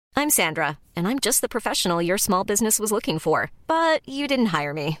I'm Sandra, and I'm just the professional your small business was looking for. But you didn't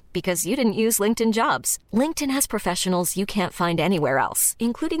hire me because you didn't use LinkedIn Jobs. LinkedIn has professionals you can't find anywhere else,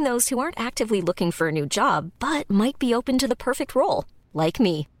 including those who aren't actively looking for a new job, but might be open to the perfect role, like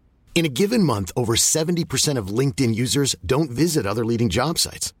me. In a given month, over 70% of LinkedIn users don't visit other leading job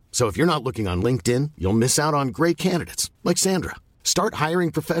sites. So if you're not looking on LinkedIn, you'll miss out on great candidates like Sandra. Start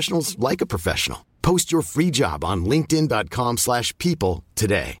hiring professionals like a professional. Post your free job on linkedin.com/people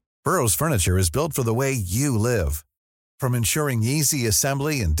today. Burrow's furniture is built for the way you live. From ensuring easy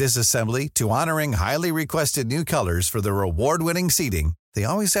assembly and disassembly to honoring highly requested new colors for their award-winning seating, they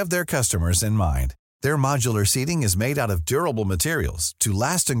always have their customers in mind. Their modular seating is made out of durable materials to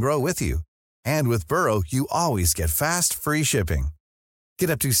last and grow with you. And with Burrow, you always get fast, free shipping.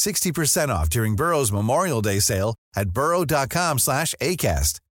 Get up to 60% off during Burrow's Memorial Day sale at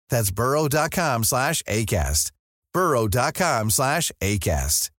burrow.com/ACAST. That's burrow.com/ACAST.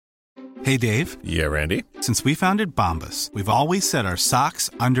 burrow.com/ACAST. Hey, Dave. Yeah, Randy. Since we founded Bombas, we've always said our socks,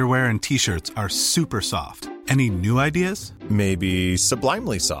 underwear, and T-shirts are super soft. Any new ideas? Maybe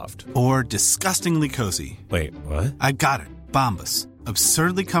sublimely soft. Or disgustingly cozy. Wait, what? I got it. Bombas.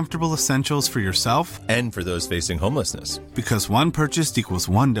 Absurdly comfortable essentials for yourself and for those facing homelessness. Because one purchased equals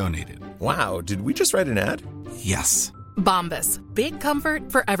one donated. Wow, did we just write an ad? Yes. Bombas. Big comfort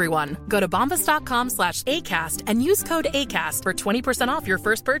for everyone. Go to bombas.com/ACAST and use code ACAST for 20% off your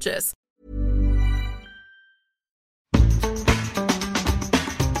first purchase.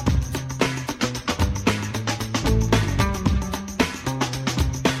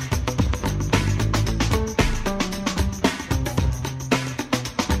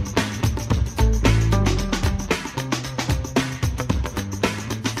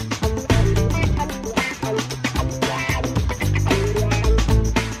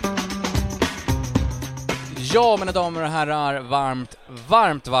 Ja, mina damer och herrar,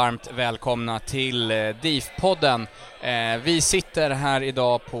 varmt välkomna till DIF-podden. Vi sitter här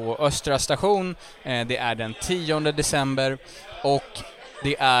idag på Östra station. Det är den 10 december och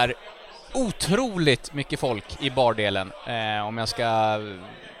det är otroligt mycket folk i bardelen, om jag ska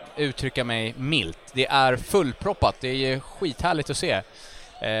uttrycka mig milt. Det är fullproppat, det är ju skithärligt att se.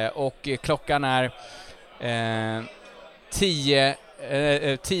 Och klockan är 10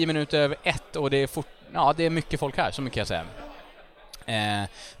 minuter över 1 och det är det är mycket folk här, så mycket jag säga.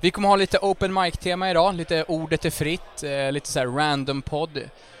 Vi kommer ha lite open mic-tema idag, lite ordet är fritt, lite så här random podd.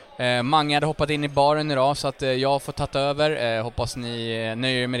 Många hade hoppat in i baren idag så att jag får ta över. Hoppas ni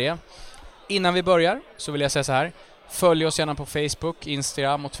nöjer er med det. Innan vi börjar så vill jag säga så här: följ oss gärna på Facebook,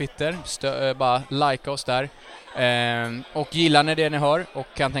 Instagram och Twitter. Bara like oss där. Och gillar ni det ni hör och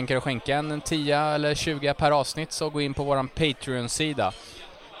kan tänka er att skänka en 10 eller 20 per avsnitt, så gå in på våran Patreon-sida.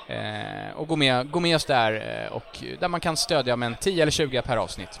 Och gå med oss där, och där man kan stödja med en 10 eller 20 per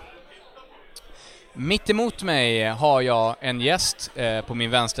avsnitt. Mitt emot mig har jag en gäst. På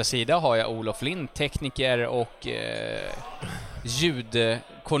min vänstra sida har jag Olof Lind, tekniker och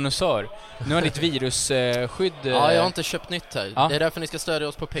ljudkonnässör. Nu har ditt virusskydd... Ja, jag har inte köpt nytt här. Ja. Det är därför ni ska stödja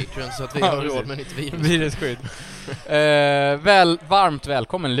oss på Patreon, så att vi har råd med nytt virusskydd. Varmt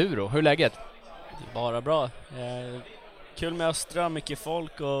välkommen Luro, hur är läget? Bara bra. Kul med Östra, mycket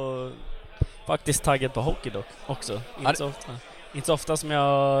folk och faktiskt taggad på hockey dock också. Inte så ofta som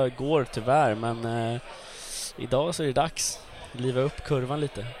jag går tyvärr, men idag så är det dags att liva upp kurvan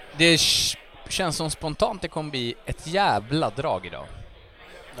lite. Det känns som spontant det kommer bli ett jävla drag idag.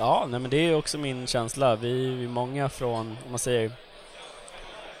 Ja, nej, men det är också min känsla. Vi är många från, om man säger,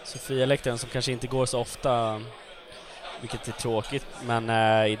 Sofia-läktaren som kanske inte går så ofta, vilket är tråkigt, men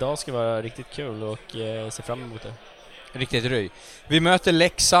idag ska vara riktigt kul och se fram emot det. Riktigt röj. Vi möter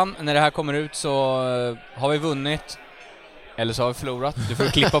Leksand. När det här kommer ut så har vi vunnit, eller så har vi förlorat. Du får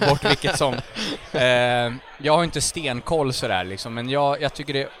klippa bort vilket som. Jag har inte stenkoll sådär liksom, men jag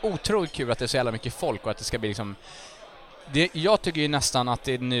tycker det är otroligt kul att det är så jävla mycket folk och att det ska bli liksom... Jag tycker ju nästan att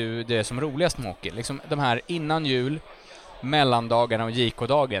det är nu det är som roligast med hockey. Liksom de här innan jul, mellandagarna och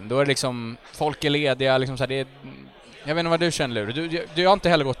JK-dagen. Då är det liksom, folk är lediga liksom så här, det är... Jag vet inte vad du känner, Lur. Du har inte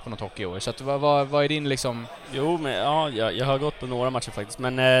heller gått på något hockey i år, så att, vad är din liksom... Jo, men ja, jag har gått på några matcher faktiskt,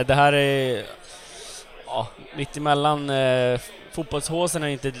 men det här är mitt emellan. Fotbollshåsen har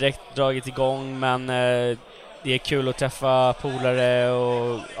inte direkt dragit igång, men det är kul att träffa polare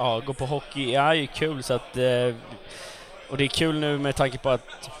och gå på hockey. Ja, det är ju kul, så att och det är kul nu med tanke på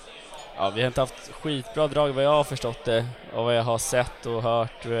att vi har inte haft skitbra drag vad jag har förstått det och vad jag har sett och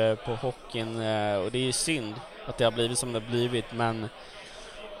hört på hockeyn, och det är ju synd att det har blivit som det har blivit, men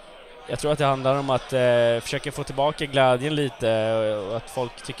jag tror att det handlar om att försöka få tillbaka glädjen lite och att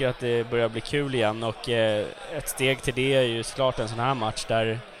folk tycker att det börjar bli kul igen, och ett steg till det är ju såklart en sån här match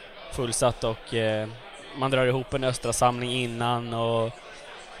där fullsatt och man drar ihop en östra samling innan och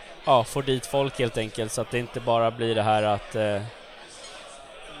får dit folk helt enkelt, så att det inte bara blir det här att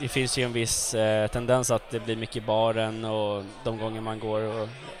det finns ju en viss tendens att det blir mycket i baren och de gånger man går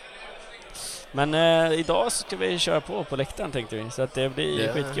men idag ska vi köra på läktaren tänkte vi, så att det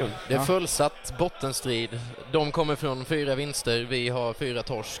blir skitkul. Det är fullsatt bottenstrid. De kommer från 4 vinster, vi har 4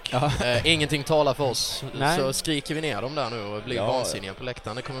 torsk. Ingenting talar för oss. Nej. Så skriker vi ner dem där nu och blir vansinniga på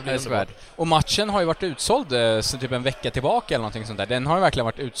läktaren. Det kommer bli underbart. Och matchen har ju varit utsåld så typ en vecka tillbaka eller någonting sånt där. Den har ju verkligen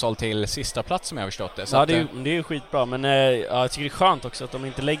varit utsåld till sista plats som jag har förstått det. Så ja, det är ju skitbra, men jag tycker det är skönt också att de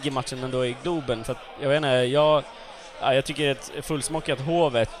inte lägger matchen ändå i Globen, för att jag vet inte, jag tycker att fullsmockat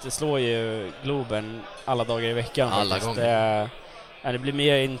Hovet slår ju Globen alla dagar i veckan. Alla gånger. Det blir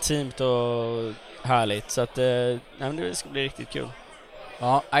mer intimt och härligt, så att det ska bli riktigt kul.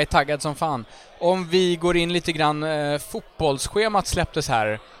 Ja, jag är taggad som fan. Om vi går in lite grann, fotbollsschemat släpptes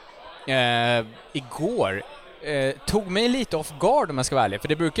här igår. Tog mig lite off guard om jag ska vara ärlig, för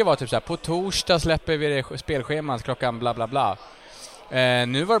det brukar vara typ så här, på torsdag släpper vi det spelschemat klockan bla bla bla.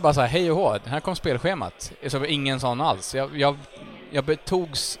 Nu var det bara så här, hej och hå, här kom spelschemat. Så ingen sån alls. Jag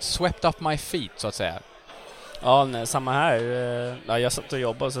tog swept up my feet så att säga. Ja, samma här. Jag satt och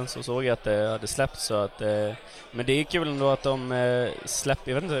jobbade och sen så såg jag att det hade släppt, så att men det är kul ändå att de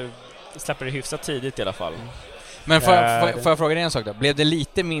släpper det hyfsat tidigt i alla fall. Men får jag fråga dig en sak då? Blev det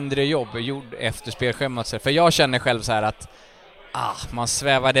lite mindre jobb gjord efter spelschemat? För jag känner själv så här att man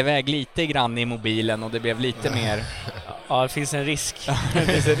svävade iväg lite grann i mobilen och det blev lite mer... Ja, det finns en risk.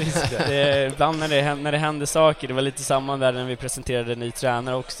 Ibland när det händer saker, det var lite samma där när vi presenterade ny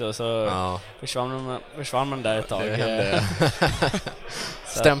tränare också, så försvann man där ett tag.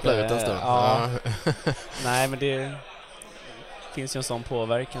 Stämpla ut en stund. Nej, men det finns ju en sån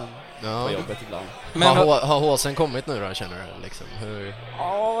påverkan på jobbet ibland. Men har håsen kommit nu då, känner du? Liksom?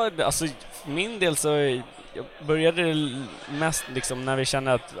 Ja, alltså min del så... Jag började mest liksom när vi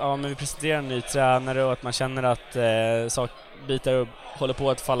känner att men vi presenterar en ny tränare och att man känner att bitar håller på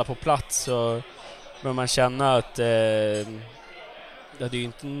att falla på plats, så börjar man känna att det är ju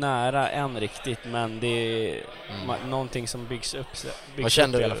inte nära än riktigt, men det är någonting som byggs upp i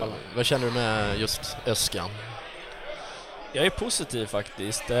alla fall. Vad känner du med just Öskan? Jag är positiv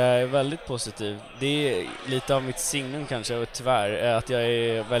faktiskt. Jag är väldigt positiv. Det är lite av mitt signum kanske, och tyvärr, att jag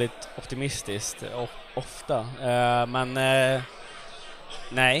är väldigt optimistisk ofta. Men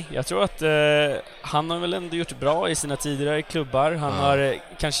nej, jag tror att han har väl ändå gjort bra i sina tidigare klubbar. Han har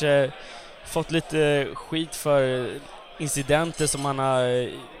kanske fått lite skit för incidenter som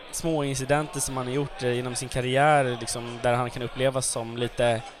små incidenter som han har gjort inom sin karriär, liksom, där han kan upplevas som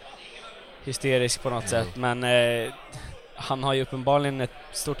lite hysterisk på något sätt. Men han har ju uppenbarligen ett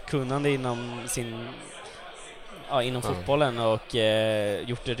stort kunnande inom fotbollen och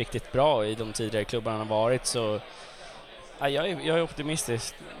gjort det riktigt bra i de tidigare klubbarna han har varit, så jag är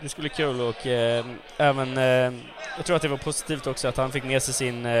optimistisk. Det skulle bli kul, och även jag tror att det var positivt också att han fick med sig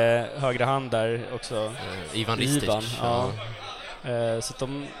sin högra hand där också, Ivan Ristic. Så att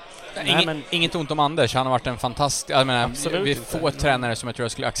de... Inget ont om Anders, han har varit en fantastisk... Jag menar, vi får tränare som jag tror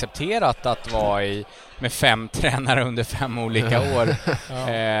jag skulle accepterat att vara med 5 tränare under 5 olika år.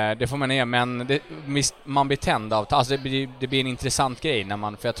 Det får man men man blir tänd av. Alltså det blir en intressant grej när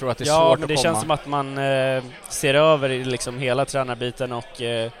man, för jag tror att det är svårt att komma... Ja, men det känns som att man ser över liksom hela tränarbiten, och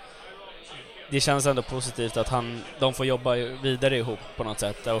det känns ändå positivt att de får jobba vidare ihop på något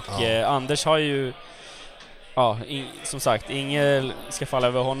sätt. Och Anders har ju... som sagt, ingen ska falla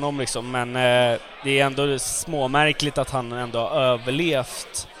över honom liksom, men det är ändå småmärkligt att han ändå har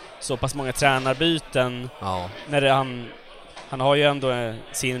överlevt så pass många tränarbyten. När han har ju ändå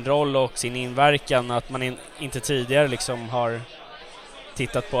sin roll och sin inverkan, att man inte tidigare liksom har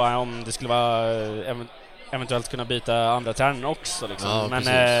tittat på om det skulle vara eventuellt kunna byta andra tränare också liksom. Men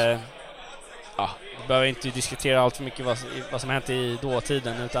vi behöver inte diskutera allt för mycket vad som hänt i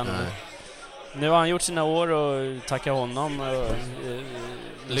dåtiden, utan nu har han gjort sina år och tacka honom.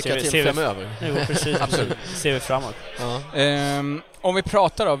 Lycka till framöver. Jo, precis. Absolut. Ser vi framåt. Om vi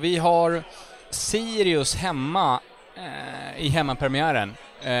pratar då, vi har Sirius hemma i hemmapremiären.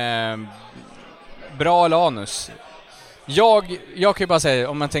 Bra Lanus. Jag kan ju bara säga,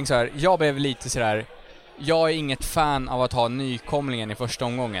 om man tänker så här, jag blev lite så här, jag är inget fan av att ha nykomlingen i första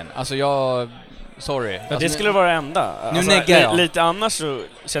omgången. Alltså sorry. Alltså, det skulle vara det enda. Nu neggar jag. Lite annars så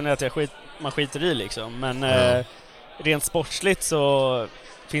känner jag att man skiter i liksom, men rent sportsligt så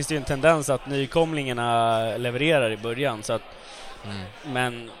finns det ju en tendens att nykomlingarna levererar i början, så att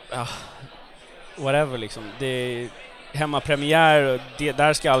men whatever liksom, det är hemmapremiär och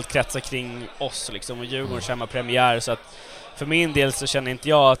där ska allt kretsa kring oss liksom, och Djurgårdens hemmapremiär, så att för min del så känner inte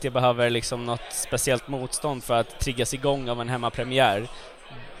jag att jag behöver liksom något speciellt motstånd för att triggas igång av en hemmapremiär.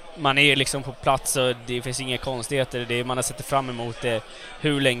 Man är liksom på plats och det finns inga konstigheter. Man har sett fram emot det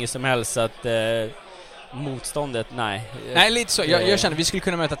hur länge som helst, så att motståndet, nej. Nej, lite så. Jag kände att vi skulle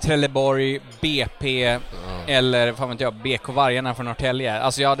kunna möta Trelleborg, BP eller fan vet jag, BK Vargarna från Norrtälje.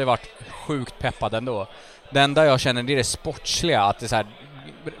 Alltså jag hade varit sjukt peppad ändå. Det enda jag känner, det är det sportsliga, att det är så här,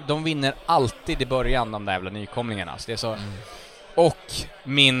 de vinner alltid i början, de där jävla nykomlingarna. Så det är så. Och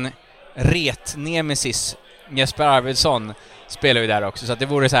min ret-nemesis Jesper Arvidsson spelar ju där också, så att det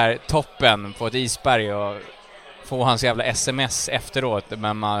vore så här toppen på ett isberg och få hans jävla sms efteråt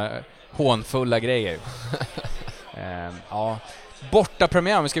med hånfulla grejer. Ja. Borta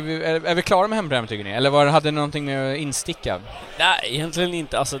premiär, är vi klara med hempremiär tycker ni? Eller hade ni någonting med att insticka? Nej, egentligen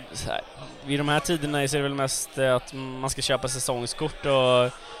inte. Alltså, så här, vid de här tiderna så är det väl mest att man ska köpa säsongskort och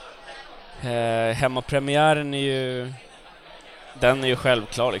hemmapremiären den är ju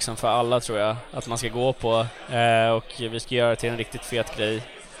självklar liksom för alla, tror jag, att man ska gå på, och vi ska göra till en riktigt fet grej.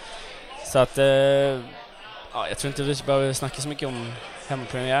 Så att jag tror inte vi behöver snacka så mycket om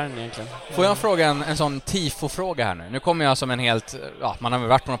hemmapremiären egentligen. Får jag fråga en sån tifo-fråga här nu? Nu kommer jag som en helt... Ja, man har väl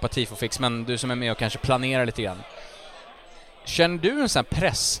varit på något tifo-fix, men du som är med och kanske planerar lite grann. Känner du en sån här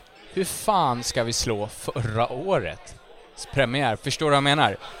press? Hur fan ska vi slå förra årets premiär? Förstår du vad jag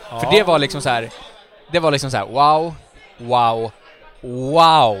menar? Ja. För det var liksom så här,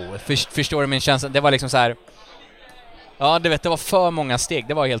 wow. Förstår du min känsla? Det var liksom så här... Ja, du vet, det var för många steg.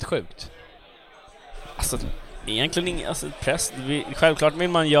 Det var helt sjukt. Alltså, egentligen ingen press. Självklart vill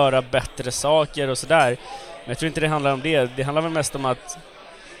man göra bättre saker och sådär. Men jag tror inte det handlar om det. Det handlar väl mest om att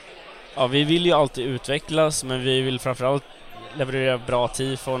vi vill ju alltid utvecklas, men vi vill framförallt leverera bra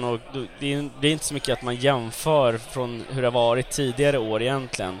tifon, och det är inte så mycket att man jämför från hur det har varit tidigare år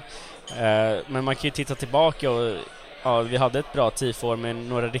egentligen. Men man kan ju titta tillbaka och vi hade ett bra tifår med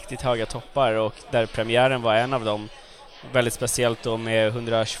några riktigt höga toppar, och där premiären var en av dem. Väldigt speciellt då med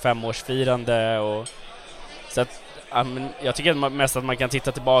 125-årsfirande, och så att jag tycker mest att man kan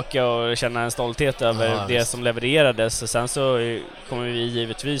titta tillbaka och känna en stolthet över det som levererades, och sen så kommer vi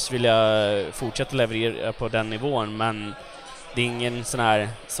givetvis vilja fortsätta leverera på den nivån, men det är ingen sån här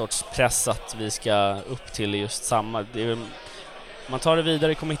sorts press att vi ska upp till just samma. Man tar det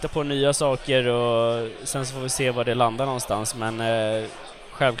vidare, kommer hitta på nya saker, och sen så får vi se var det landar någonstans, men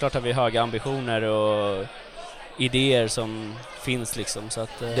självklart har vi höga ambitioner och idéer som finns liksom, så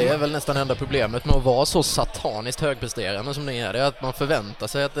att, det är väl nästan enda problemet med att vara så sataniskt högpresterande som ni är, det är att man förväntar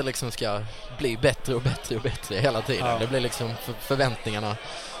sig att det liksom ska bli bättre och bättre och bättre hela tiden. Ja. Det blir liksom förväntningarna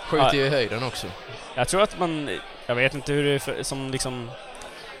skjuter ju i höjden också. Jag tror att jag vet inte hur det är som liksom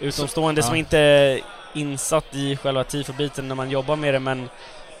utomstående som inte är insatt i själva tifo-biten när man jobbar med det, men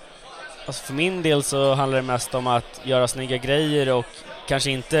alltså för min del så handlar det mest om att göra snygga grejer och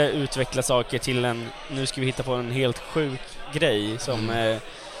kanske inte utveckla saker till nu ska vi hitta på en helt sjuk grej som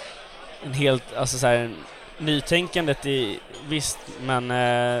en helt, alltså så här, nytänkandet är visst, men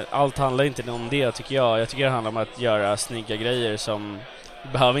allt handlar inte om det, tycker jag. Jag tycker det handlar om att göra snygga grejer som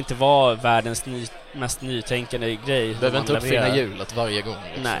behöver inte vara världens mest nytänkande grej. Behöver inte uppfinna hjulet varje gång.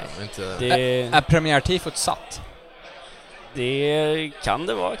 Liksom. Nej. Är premiärtifot satt? Det kan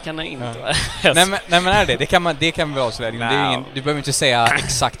det vara, kan det inte. Nej men är det? Det kan vi avslöja. Du behöver inte säga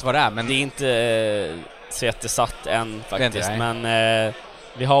exakt vad det är, men det är inte så jättesatt än faktiskt. Men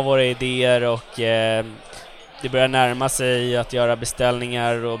vi har våra idéer, och det börjar närma sig att göra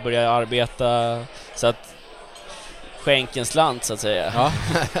beställningar och börja arbeta, så att skänken slant, så att säga. Ja.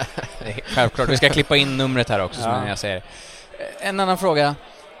 Självklart. Vi ska klippa in numret här också, som jag säger. En annan fråga.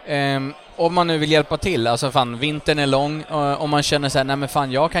 Om man nu vill hjälpa till, alltså fan, vintern är lång, om man känner så här, nej men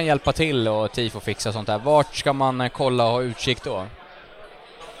fan, jag kan hjälpa till och tifo fixa och sånt där. Vart ska man kolla och ha utkik då?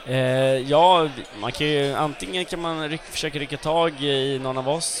 Man kan ju, antingen kan man försöka rycka tag i någon av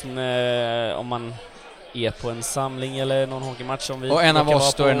oss om man är på en samling eller någon hockeymatch som vi. Och en av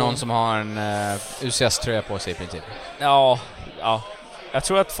oss då är någon som har en UCS-tröja på sig i princip. Ja. Jag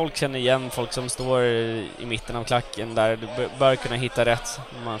tror att folk känner igen folk som står i mitten av klacken där. Du bör kunna hitta rätt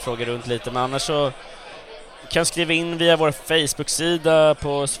om man frågar runt lite. Men annars så kan skriva in via vår Facebook-sida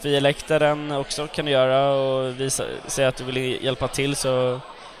på Sofia-läktaren också, kan du göra, och säga att du vill hjälpa till, så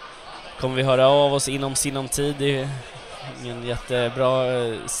kommer vi höra av oss inom sinom tid. Det är ingen jättebra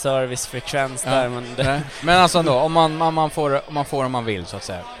servicefrekvens där. Men alltså ändå, om man får om man vill, så att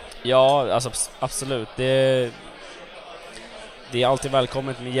säga. Ja, alltså absolut. Det är alltid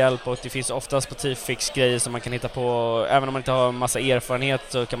välkommet med hjälp, och det finns oftast på tifix-grejer som man kan hitta på. Även om man inte har massa erfarenhet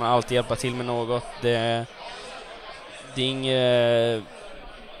så kan man alltid hjälpa till med något. Det är inget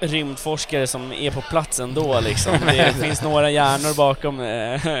rymdforskare som är på plats ändå liksom. Det finns några hjärnor bakom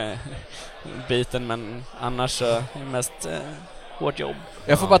biten, men annars så är det mest hårt jobb.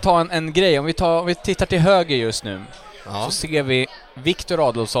 Jag får bara ta en grej. Om vi tittar till höger just nu så ser vi Viktor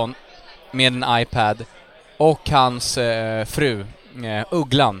Adolfsson med en iPad och hans fru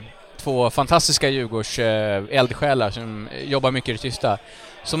Ugglan. 2 fantastiska Djurgårds eldsjälar som jobbar mycket i det tysta.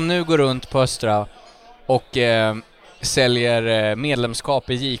 Som nu går runt på Östra och säljer medlemskap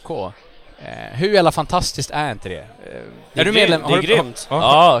i JK. Hur jävla fantastiskt är inte det? Är du medlem? Det är grymt.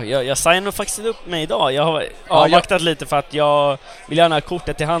 Ja, jag signade faktiskt upp mig idag. Jag har avvaktat lite för att jag vill gärna ha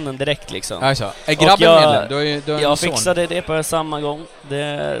kortet i handen direkt liksom. Alltså, är grabben medlem? Du är jag fixade det på samma gång.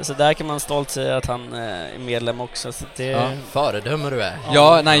 Så där kan man stolt säga att han är medlem också. Så det föredömer du är.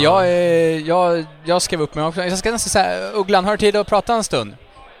 Ja, nej, jag skrev upp mig också. Jag ska nästan säga, Ugglan, har tid att prata en stund?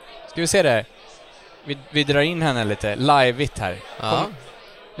 Ska vi se det? Vi drar in henne lite live-vitt här. Ja.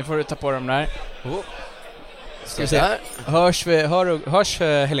 Nu får du ta på dem där. Ska vi se. Hörs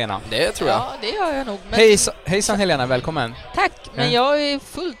Helena? Det tror jag. Ja, det gör jag nog. Men... Hejsan Helena, välkommen. Tack, men jag är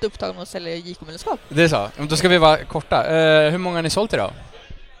fullt upptagen med att sälja JK-medlemskap. Det är så. Då ska vi vara korta. Hur många har ni sålt idag?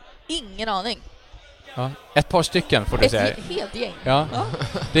 Ingen aning. Ja. Ett par stycken får du säga. Ett helt gäng. Ja.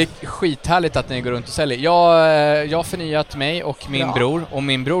 Det är skithärligt att ni går runt och säljer. Jag har förnyat mig och min bror. Om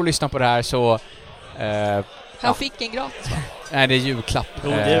min bror lyssnar på det här så... Han fick en gratis. Nej, det är julklapp.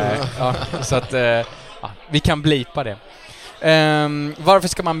 Så att vi kan blipa det. Varför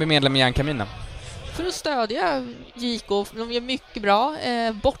ska man bli medlem i Järnkaminen? För att stödja JK. De gör mycket bra.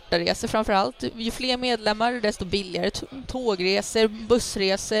 Bortaresor framförallt. Ju fler medlemmar desto billigare. Tågresor,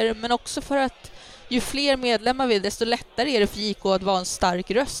 bussresor. Men också för att ju fler medlemmar vi desto lättare är det för JK att vara en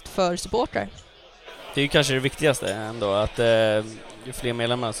stark röst för supportrar. Det är ju kanske det viktigaste ändå, att ju fler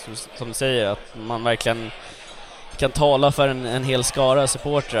medlemmar som du säger, att man verkligen kan tala för en hel skara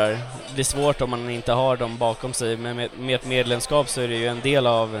supportrar. Det blir svårt om man inte har dem bakom sig, men med ett medlemskap så är det ju en del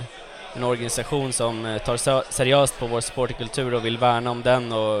av en organisation som tar seriöst på vår supporterkultur och vill värna om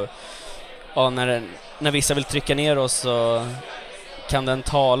den, och när vissa vill trycka ner oss så kan den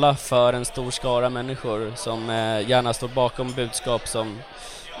tala för en stor skara människor som gärna står bakom budskap som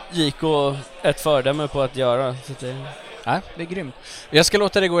JK ett fördöme på att göra. Så det är grymt. Jag ska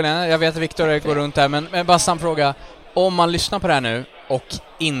låta det gå in. Jag vet att Viktor går runt där, men bara en fråga. Om man lyssnar på det här nu och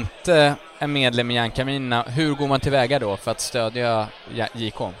inte är medlem i Järnkaminerna, hur går man tillväga då för att stödja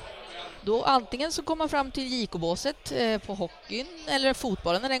JK? Då antingen så kommer man fram till JK-båset på hockeyn eller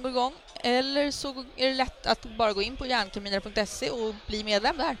fotbollen när den går igång, eller så är det lätt att bara gå in på järnkaminer.se och bli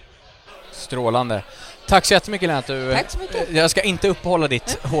medlem där. Strålande. Tack så jättemycket, Lennart. Tack så mycket. Jag ska inte uppehålla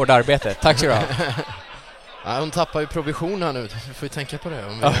ditt hårda arbete. Tack så mycket. Ja, hon tappar ju provision här nu. Vi får ju tänka på det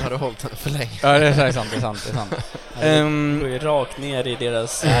om vi hade hållit för länge. Ja, det är sant. går ju rakt ner i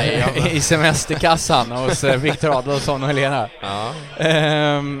deras... i semesterkassan hos Viktor Adolfsson och Helena. Ja.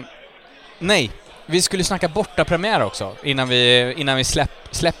 Nej, vi skulle snacka bortapremiär också innan vi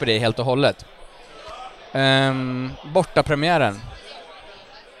släpper det helt och hållet. Bortapremiären.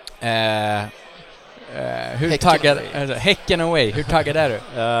 Hur taggad... Häcken away, hur taggad är du?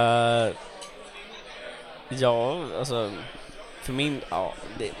 Ja, alltså för min... Ja,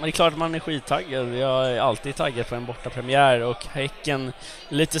 det är klart att man är skittaggad. Jag är alltid taggad på en bortapremiär, och Häcken,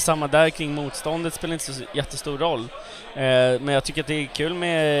 lite samma där kring motståndet, spelar inte så jättestor roll. Men jag tycker att det är kul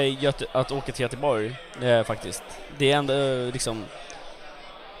med att åka till Göteborg, faktiskt. Det är ändå liksom...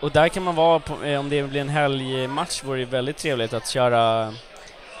 Och där kan man vara på, om det blir en helgmatch vore det väldigt trevligt att köra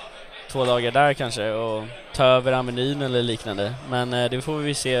 2 dagar där kanske och ta över Avenyn eller liknande. Men det får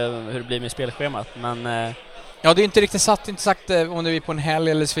vi se hur det blir med spelschemat. Men ja, det är inte riktigt sagt om det blir på en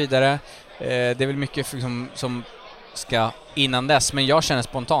helg eller så vidare. Det är väl mycket som ska innan dess. Men jag känner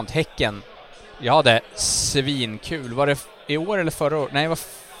spontant Häcken. Jag hade svinkul. Var det i år eller förra år? Nej, det var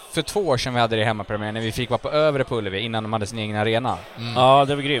för 2 år sedan vi hade det hemmapremiär när vi fick vara på Övre på Ullevi innan de hade sin egen arena. Ja,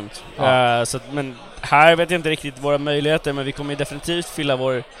 det var grymt. Ja. Men här vet jag inte riktigt våra möjligheter, men vi kommer definitivt fylla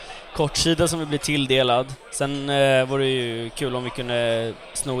vår kortsida som vi blir tilldelad. Sen vore det ju kul om vi kunde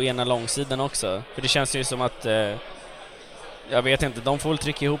sno ena långsidan också. För det känns ju som att jag vet inte, de får väl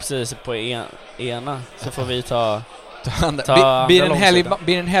trycka ihop sig på ena, så får vi ta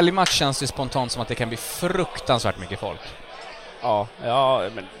blir en helgmatch känns det spontant som att det kan bli fruktansvärt mycket folk. Ja,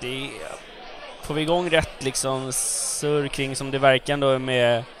 men det får vi igång rätt liksom surr kring som det verkar då,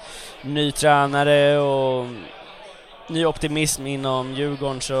 med ny tränare och ny optimism inom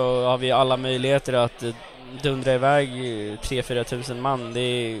Djurgården, så har vi alla möjligheter att dundra iväg 3-4 tusen man.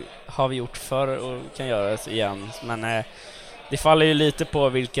 Det har vi gjort förr och kan göra igen. Men det faller ju lite på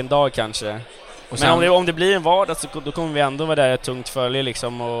vilken dag kanske. Och sen, men om det blir en vardag så då kommer vi ändå vara där ett tungt följe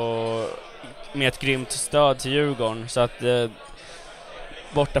liksom, och med ett grymt stöd till Djurgården. Så att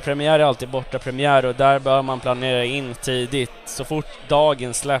bortapremiär är alltid bortapremiär, och där bör man planera in tidigt. Så fort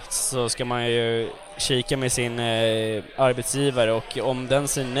dagen släpps så ska man ju kika med sin arbetsgivare, och om den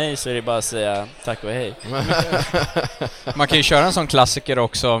säger nej så är det bara att säga tack och hej. man kan ju köra en sån klassiker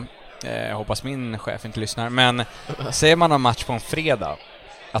också. Jag hoppas min chef inte lyssnar, men säger man en match på en fredag,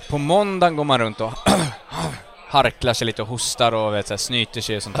 att på måndagen går man runt och harklar sig lite och hostar och vet, så här, snyter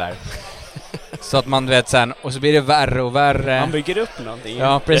sig och sånt där. Så att man vet sen, och så blir det värre och värre. Man bygger upp någonting.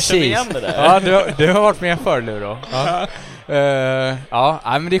 Ja, precis. Jag känner igen det där. Ja, du har varit med förr, Luro. Ja.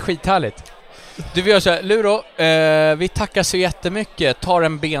 Men det är skithärligt. Du, vi gör så här, Luro, vi tackar så jättemycket. Tar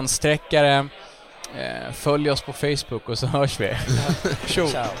en bensträckare, följ oss på Facebook och så hörs vi. Ciao.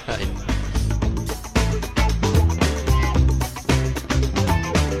 Hej.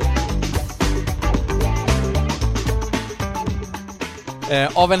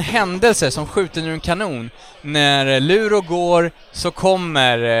 Av en händelse som skjuter ur en kanon. När Luro går så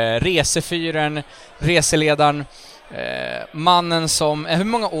kommer resefyren, reseledaren, mannen som... hur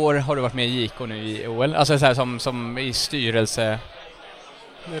många år har du varit med i JK nu i OL? Alltså så här, som i styrelse?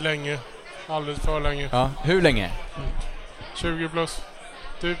 Det är länge. Alldeles för länge. Ja, hur länge? 20 plus.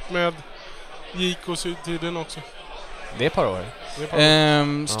 Typ med JK-tiden också. Det är ett par år.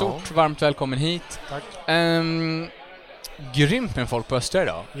 Stort, varmt välkommen hit. Tack. Grymt med folk på Östra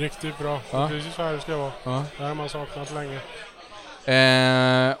idag. Riktigt bra. Ja. Precis så här det ska vara. Ja. Det har man saknat länge.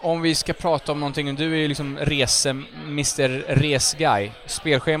 Om vi ska prata om någonting, du är ju liksom Mr. Resguy.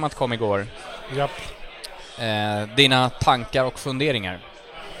 Spelschemat kom igår. Japp. Dina tankar och funderingar?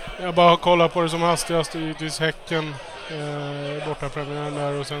 Jag bara kollar på det som hastigast. Givetvis Häcken borta premiären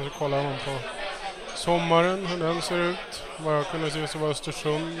där, och sen så kollar man på sommaren, hur den ser ut. Vad jag kunde se så var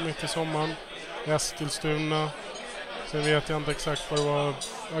Östersund mitt i sommaren. Eskilstuna. Sen vet jag inte exakt vad det var,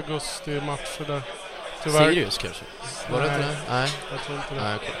 augusti-matcher där. Tyvärr. Sirius kanske? Var det inte det? Nej. Jag tror inte det.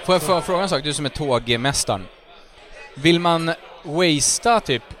 Nej, okay. Får jag fråga en sak, du som är tågmästaren. Vill man wastea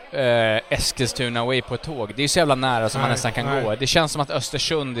typ Eskilstuna way på ett tåg? Det är ju så jävla nära som man nästan kan gå. Det känns som att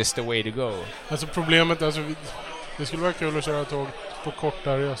Östersund is the way to go. Alltså problemet, alltså det skulle vara kul att köra tåg på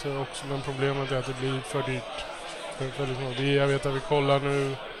kortare resor också, men problemet är att det blir för dyrt. För liksom, jag vet att vi kollar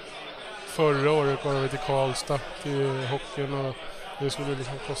nu. Förra året kollade vi till Karlstad till hockeyn, och det skulle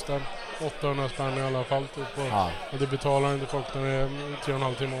liksom kosta 800 spänn i alla fall typ, och det betalar inte folk när det är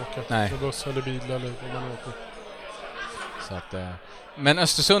 3,5 timmar att åka. Nej. Med buss eller bil eller vad man åker. Så att, men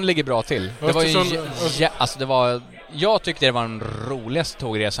Östersund ligger bra till. Jag tyckte det var den roligaste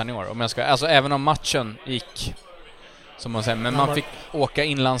tågresan i år. Om jag ska, alltså även om matchen gick som man säger, men man fick åka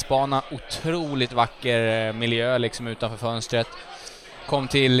inlandsbana, otroligt vacker miljö liksom utanför fönstret. Kom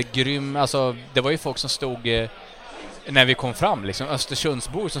till grym, alltså det var ju folk som stod när vi kom fram liksom,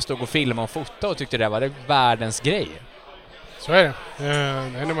 Östersundsbor som stod och filmade och fotade och tyckte det var världens grej. Så är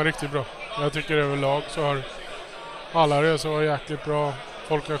det. Det var riktigt bra. Jag tycker överlag så har alla resor var jäkligt bra.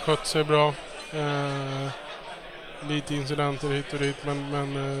 Folk har skött sig bra. Lite incidenter hit och dit,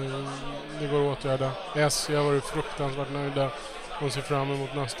 men det går att åtgärda. SC har varit fruktansvärt nöjda och ser fram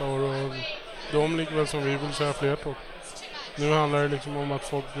emot nästa år, och de ligger väl som vi vill säga fler tåg. Nu handlar det liksom om att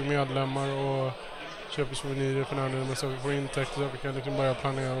folk blir medlemmar och köper souvenirer för närmare, så vi får intäkter så att vi kan liksom börja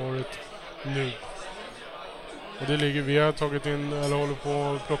planera året nu. Och det ligger, vi har tagit in, eller håller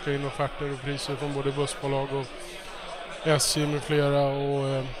på att plocka in offerter och priser från både bussbolag och SJ med flera,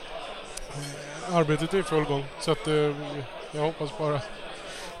 och arbetet är i full gång. Så att jag hoppas bara.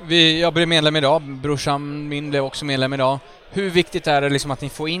 Jag blev medlem idag, brorsan min blev också medlem idag. Hur viktigt är det liksom att ni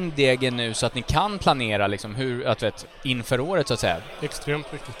får in degen nu så att ni kan planera liksom inför året så att säga?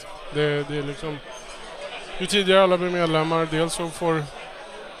 Extremt viktigt. Det är liksom, ju tidigare alla blir medlemmar, dels så får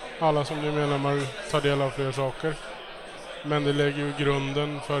alla som blir medlemmar ta del av fler saker. Men det lägger ju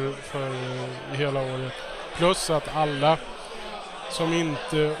grunden för hela året. Plus att alla som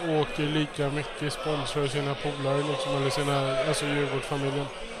inte åker lika mycket sponsrar sina polare liksom, eller sina, alltså Djurgårdsfamiljen.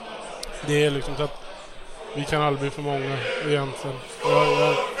 Det är liksom så att vi kan aldrig bli för många egentligen.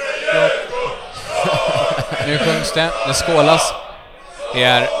 Nu sjungs det skålas. Det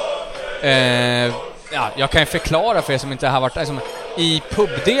är jag kan ju förklara för er som inte har varit liksom, i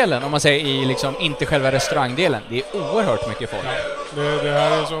pubdelen, om man säger i liksom inte själva restaurangdelen. Det är oerhört mycket folk. Ja, det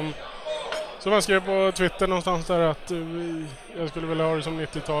här är som jag skrev på Twitter någonstans där, att jag skulle vilja ha det som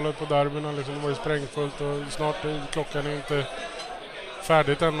 90-talet på derbyna liksom. Det var ju sprängfullt, och snart klockan är inte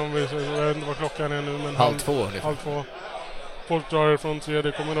färdigt än, om jag vet inte vad klockan är nu, men halv två. Folk drar ifrån 3,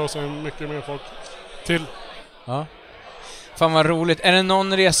 det kommer då så mycket mer folk till. Ja. Fan vad roligt. Är det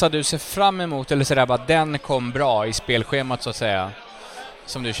någon resa du ser fram emot eller sådär bara den kom bra i spelschemat så att säga?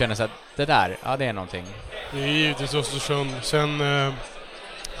 Som du känner så att det där, ja det är någonting. Det är givetvis Östersund. Sen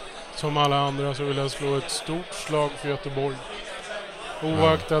som alla andra så vill jag slå ett stort slag för Göteborg.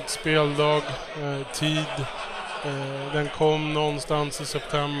 Oaktat speldag, tid. Den kom någonstans i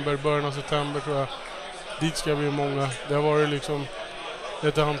september, början av september tror jag. Dit ska vi många. Det har varit liksom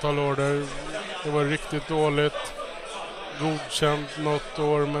ett antal år där det var riktigt dåligt. Godkänt något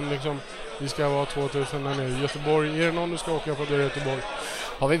år, men liksom vi ska vara 2000 där nere. Göteborg, är det någon du ska åka på, det är Göteborg.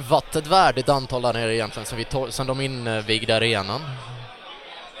 Har vi varit ett värdigt antal där nere egentligen sen de invigde arenan?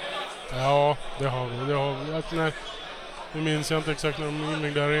 Ja, det har vi. Nej, nu minns jag inte exakt när de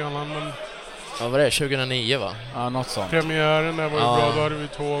invigde arenan, men... Ja, var det 2009 va? Ja, något sånt. Premiären där var ju bra, då hade vi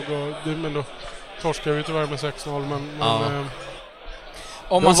tåg men då torskade vi tyvärr med 6-0, men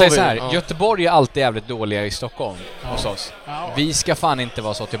om man säger så här, Göteborg är alltid jävligt dåliga i Stockholm hos oss. Vi ska fan inte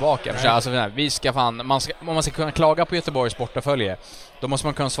vara så tillbaka. Alltså, vi ska fan, om man ska kunna klaga på Göteborgs bortafölje, då måste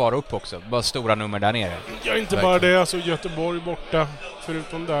man kunna svara upp också. Bara stora nummer där nere. Ja, inte bara det. Alltså Göteborg borta,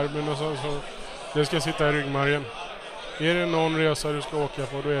 förutom där, men alltså, det ska sitta i ryggmärgen. Är det någon resa du ska åka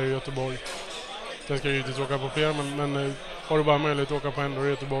på, då är det Göteborg. Sen ska jag ju inte åka på fler, men har du bara möjlighet att åka på en dag i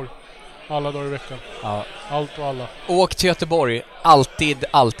Göteborg. Alla dagar i veckan. Ja. Allt och alla. Åk till Göteborg. Alltid.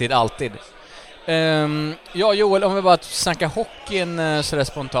 Ja, Joel, om vi bara snackar hockeyn sådär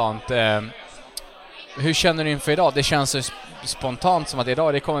spontant. Hur känner du inför idag? Det känns så spontant som att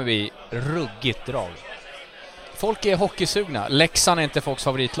idag det kommer bli ruggigt drag. Folk är hockeysugna. Leksand är inte folks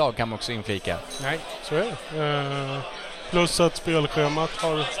favoritlag, kan man också inflika. Nej, så är det. Plus att spelschemat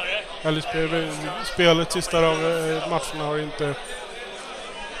har... Eller spelet sista matcherna har inte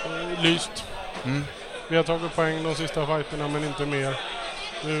lyst. Vi har tagit poäng de sista fighterna, men inte mer.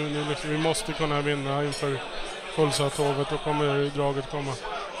 Nu liksom, vi måste kunna vinna inför fullsatt Hovet, och kommer draget komma.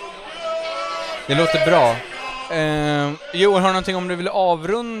 Det låter bra. Joel, har du någonting om du vill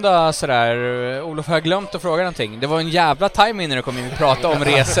avrunda sådär? Olof, har jag glömt att fråga någonting? Det var en jävla timing när du kom in och pratade om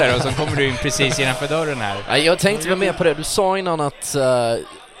resor och så kommer du in precis innanför dörren här. Jag tänkte väl mer på det. Du sa innan att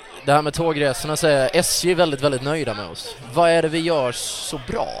det här med tågresorna, så är SJ väldigt, väldigt nöjda med oss. Vad är det vi gör så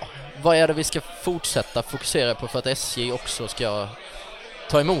bra? Vad är det vi ska fortsätta fokusera på för att SJ också ska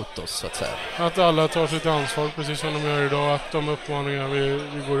ta emot oss, så att säga? Att alla tar sitt ansvar, precis som de gör idag. Att de uppmaningar vi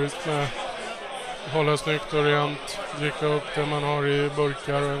går ut med, hålla snyggt och rent, dricka upp det man har i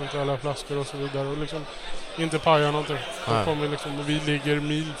burkar och eventuella flaskor och så vidare. Och liksom inte paja någonting. Vi ligger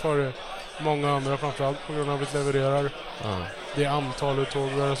mil före många andra, framförallt på grund av att vi levererar det antalet tåg.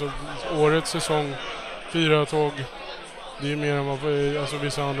 Alltså, årets säsong, 4 tåg. Det är mer än vad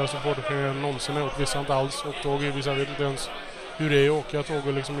vissa andra supporterföreningar någonsin har gjort. Vissa inte alls. Och tåg, vissa vet inte ens hur det är att åka tåg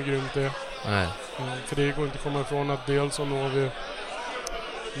och liksom hur grymt det är. Nej. För det går inte att komma ifrån att dels så når vi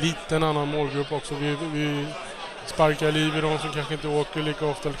lite en annan målgrupp också. Vi sparkar liv i de som kanske inte åker lika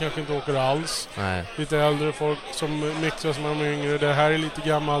ofta eller kanske inte åker alls. Nej. Lite äldre folk som mixas med de yngre. Det här är lite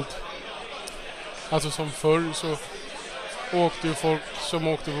gammalt. Alltså som förr så åkte ju folk som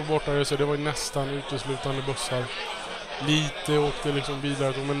åkte på bortaresor, det var ju nästan uteslutande bussar. Lite åkte liksom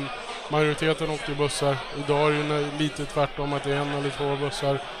bilar, men majoriteten åkte bussar. Idag är det lite tvärtom, att det är 1 eller 2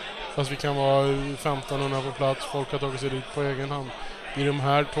 bussar. Fast vi kan vara 1500 på plats, folk har tagit sig dit på egen hand. Det är de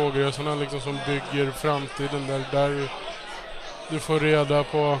här tågresorna liksom som bygger framtiden, där du får reda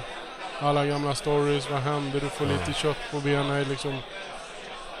på alla gamla stories, vad händer, du får lite kött på benen i liksom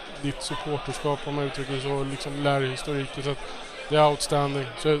ditt supporterskap, om man uttrycker så, liksom lär historiken, så att det är outstanding,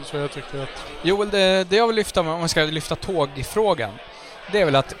 så jag tycker att... Joel, det jag vill lyfta, om man ska lyfta tågfrågan, det är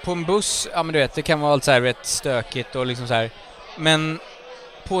väl att på en buss, ja men du vet, det kan vara allt så här rätt stökigt och liksom så här, men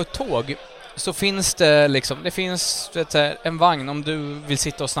på ett tåg så finns det liksom, det finns vet, en vagn om du vill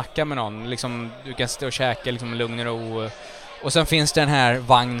sitta och snacka med någon, liksom, du kan sitta och käka liksom lugn och ro, och sen finns det den här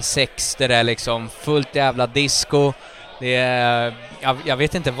vagn 6 där det är liksom fullt jävla disco. Det är, jag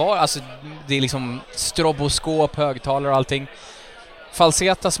vet inte vad, alltså det är liksom stroboskop, högtalare och allting.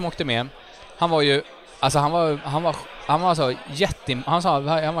 Falseta som åkte med, han var ju, alltså han var så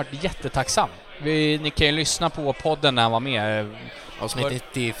han var jättetacksam. Ni kan ju lyssna på podden när han var med. Avsnitt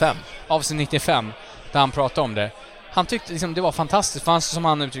 95. Avsnitt 95, där han pratade om det. Han tyckte liksom det var fantastiskt, för som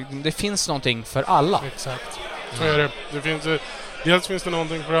han uttryckte, det finns någonting för alla. Exakt, så är det. Dels finns det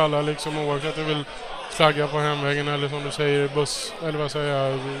någonting för alla, liksom, oavsett du vill flagga på hemvägen eller som du säger buss, eller vad säger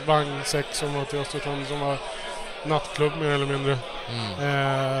jag, vagn 6 som var till Östersund, som var nattklubb mer eller mindre.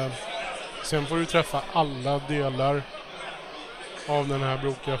 Sen får du träffa alla delar av den här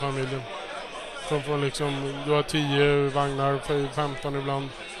brokiga familjen. Från liksom, du har 10 vagnar, 15 ibland.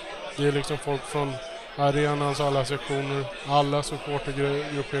 Det är liksom folk från arenans alla sektioner, alla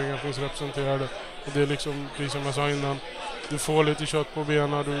supportergrupperingar finns representerade. Och det är liksom, precis som jag sa innan, du får lite kött på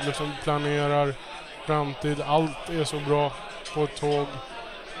benen, du liksom planerar framtid. Allt är så bra på ett tåg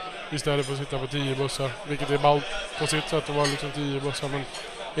istället för att sitta på 10 bussar. Vilket är ballt på sitt sätt att vara liksom 10 bussar, men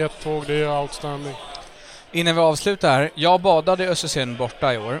ett tåg, det är outstanding. Innan vi avslutar, jag badade i Östersund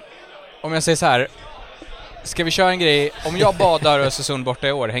borta i år. Om jag säger så här, ska vi köra en grej? Om jag badar i Östersund borta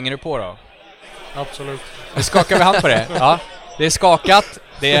i år, hänger du på då? Absolut. Vi skakar vi hand på det? Ja, det är skakat,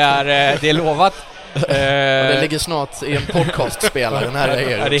 det är lovat. Och det ligger snart i en podcastspelare den här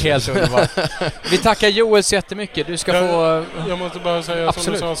ja, det är helt underbart. Vi tackar Joel så jättemycket. Du ska få... Jag måste bara säga,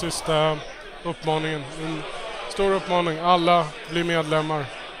 absolut, som du sa, sista uppmaningen. En stor uppmaning. Alla blir medlemmar.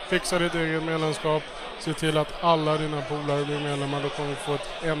 Fixa ditt eget medlemskap. Se till att alla dina polare blir medlemmar. Då kommer vi få ett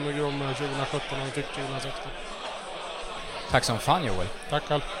ännu grommare 2017 än vi fick 2016. Tack som fan, Joel. Tack,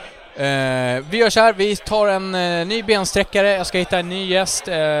 Carl. Vi gör så här, vi tar en ny bensträckare. Jag ska hitta en ny gäst.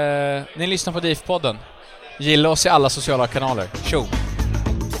 Ni lyssnar på DIF-podden. Gilla oss i alla sociala kanaler. Tjo!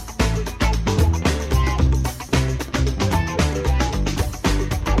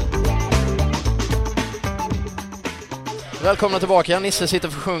 Välkomna tillbaka. Nisse sitter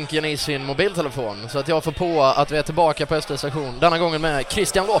försjunken i sin mobiltelefon så att jag får på att vi är tillbaka på Östra station. Denna gången med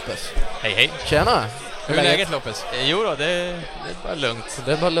Christian Lopez. Hej hej. Tjena. Hur är läget, Lopez? Jo då, det är bara lugnt.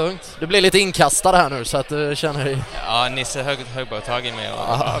 Det är bara lugnt. Du blir lite inkastad här nu så att du känner dig... Ja, Nisse högg bara tag i mig.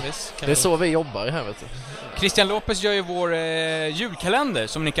 Och, visst, det är så vi jobbar här, vet du. Christian Lopez gör ju vår julkalender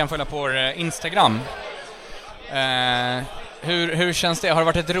som ni kan följa på vår Instagram. Hur känns det? Har det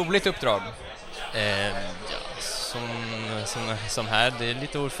varit ett roligt uppdrag? Ja, som här, det är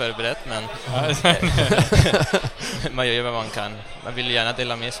lite oförberett, men man gör ju vad man kan. Man vill gärna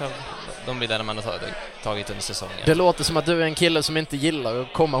dela med sig av de bilderna man har tagit under säsongen. Det låter som att du är en kille som inte gillar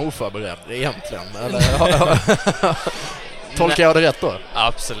att komma oförberedd egentligen. Eller tolkar jag det rätt då?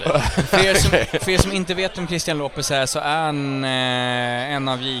 Absolut. För er som inte vet om Christian Lopez är, så är han en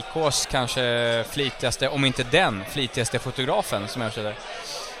av JKs kanske flitigaste, om inte den flitigaste fotografen som jag känner.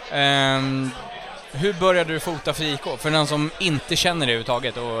 Hur började du fota för JK? För någon som inte känner det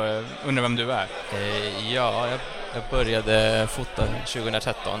överhuvudtaget och undrar vem du är. Ja, jag började fota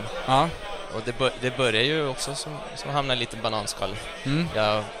 2013. Ja. Och det började ju också som hamnade lite bananskal.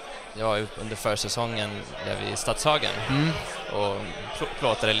 Jag var under försäsongen där vid Stadshagen och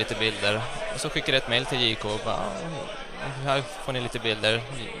plåtade lite bilder. Och så skickade jag ett mejl till JK och bara, här får ni lite bilder.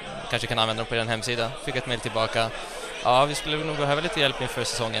 Kanske kan använda dem på den hemsida. Fick ett mejl tillbaka. Ja, vi skulle nog behöva lite hjälp inför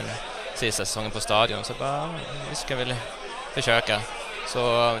säsongen. Sista säsongen på stadion. Så bara, vi ska väl försöka. Så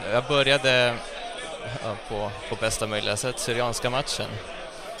jag började på bästa möjliga sätt Syrianska matchen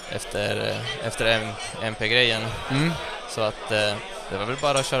efter MP-grejen. Så att det var väl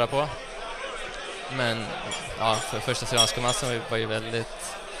bara att köra på. Men ja, för första Syrianska matchen var ju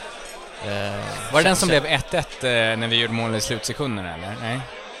väldigt... var det den som blev 1-1 när vi gjorde mål i slutsekunden, eller? Nej?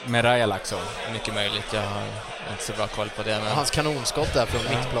 Med Raja Laxo. Mycket möjligt, jag har inte så bra koll på det. Men... Hans kanonskott där från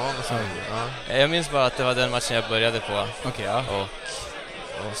mittplan. Och så. Ja. Jag minns bara att det var den matchen jag började på. Okej, ja.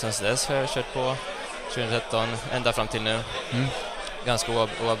 Och sen dess har jag kört på 2013 ända fram till nu. Ganska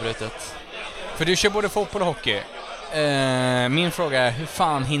oavbrutet. För du kör både fotboll och hockey. Min fråga är, hur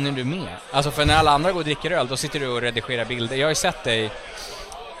fan hinner du med? Alltså för när alla andra går och dricker öl, då sitter du och redigerar bilder. Jag har ju sett dig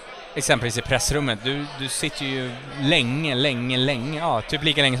exempelvis i pressrummet. Du sitter ju länge, ja, typ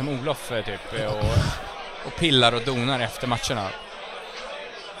lika länge som Olof typ, och pillar och donar efter matcherna.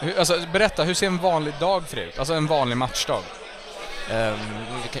 Alltså berätta, hur ser en vanlig dag för ut? Alltså en vanlig matchdag.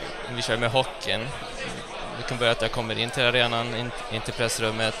 Vi kör med hockeyn. Vi kan börja att jag kommer in till arenan, in till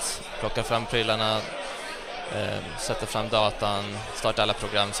pressrummet, plockar fram prylarna, sätter fram datan, startar alla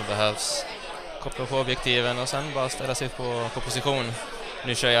program som behövs, kopplar på objektiven och sen bara ställa sig på position.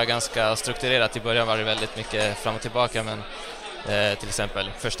 Nu kör jag ganska strukturerat. I början var det väldigt mycket fram och tillbaka, men till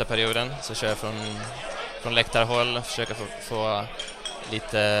exempel första perioden så kör jag från läktarhåll, försöker få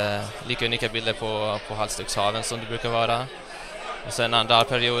lika unika bilder på halvstyckshaven som det brukar vara. Och sen andra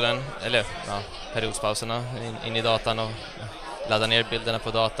perioden, eller periodspauserna, in i datan och ladda ner bilderna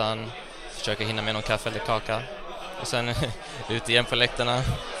på datan, försöka hinna med någon kaffe eller kaka. Och sen ut igen på läktarna,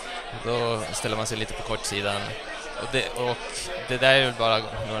 då ställer man sig lite på kortsidan. Och det där är väl bara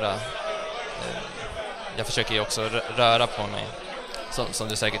några... jag försöker ju också röra på mig. Som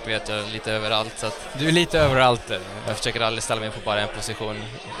du säkert vet, jag är lite överallt. Så att du är lite överallt. Jag försöker aldrig ställa mig på bara en position.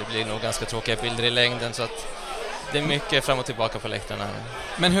 Det blir nog ganska tråkiga bilder i längden, så att det är mycket fram och tillbaka på läktarna.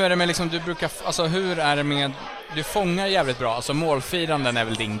 Men hur är det med liksom, hur är det med, du fångar jävligt bra, alltså målfiranden är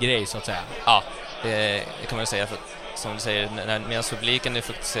väl din grej så att säga? Ja, det kan man ju säga, för som du säger, medan publiken är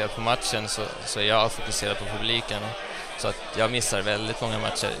fokuserad på matchen så är jag fokuserad på publiken. Så att jag missar väldigt många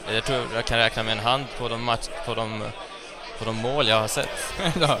matcher. Jag tror jag kan räkna med en hand på de mål jag har sett.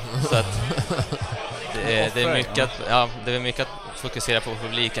 Så att det är mycket att fokusera på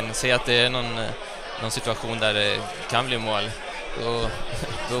publiken. Se att det är någon situation där det kan bli mål.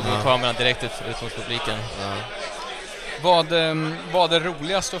 Då går kameran direkt ut mot publiken. Vad är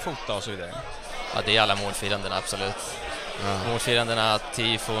roligast att fota och så vidare? Ja, det är alla målfirandena, absolut. Målfirandena,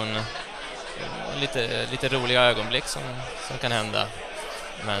 tifon, lite roliga ögonblick som kan hända.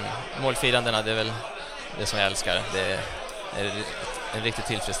 Men målfirandena, det är väl det som jag älskar. Det är en riktig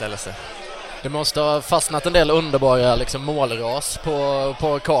tillfredsställelse. Det måste ha fastnat en del underbara liksom, målras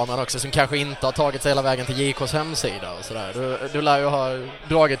på kameran också som kanske inte har tagit sig hela vägen till JKs hemsida och sådär. Du lär ju ha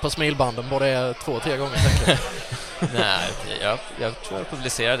dragit på smilbanden både 2-3 gånger, tänker jag. Nej, jag tror jag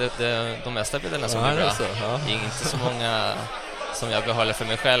publicerade de mesta bilderna som är bra. Inte så många som jag behåller för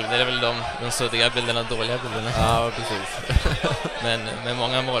mig själv. Det är väl de suddiga bilderna, dåliga bilderna. Ja, precis. Men med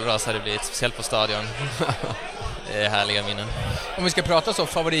många målras har det blivit, speciellt på stadion. Det är härliga minnen. Om vi ska prata så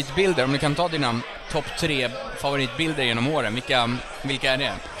favoritbilder, om du kan ta dina topp 3 favoritbilder genom åren, vilka är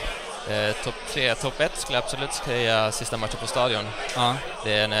det? Topp 1 skulle jag absolut säga sista matchen på stadion.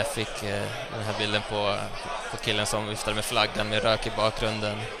 Det är när jag fick den här bilden på killen som viftade med flaggan med rök i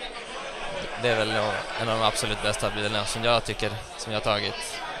bakgrunden. Det är väl en av de absolut bästa bilderna som jag tycker som jag har tagit.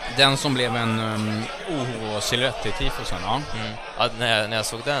 Den som blev en OH-silhuett i tifosen, ja. Ja, när jag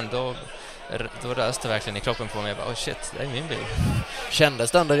såg den då röste verkligen i kroppen på mig. Jag bara, shit, det är min bild.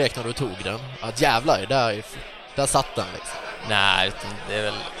 Kändes den direkt när du tog den? Att jävlar, där satt den liksom. Nej, utan det är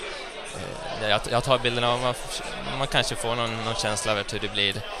väl... Jag tar bilderna och man kanske får någon känsla av hur det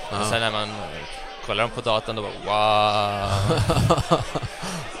blir. Och sen när man kollar dem på datorn då bara, wow.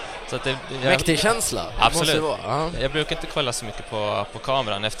 Så att mäktig känsla. Absolut. Jag brukar inte kolla så mycket på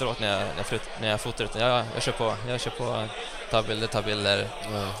kameran efteråt när jag fotar, utan jag kör på ta bilder.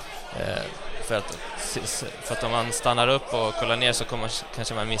 För att om man stannar upp och kollar ner så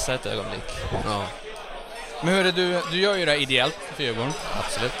kanske man missar ett ögonblick. Men hur är det, du gör ju det ideellt för Djurgården.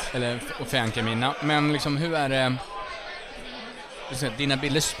 Absolut. Eller för Ankemina. Men liksom, hur är det... Dina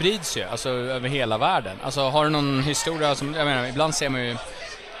bilder sprids ju alltså över hela världen. Alltså har du någon historia som... Jag menar, ibland ser man ju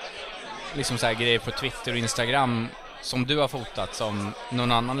liksom så här grejer på Twitter och Instagram som du har fotat som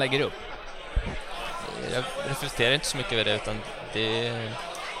någon annan lägger upp. Jag reflekterar inte så mycket över det, utan det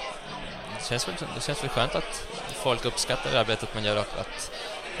känns väl skönt att folk uppskattar det arbetet man gör och att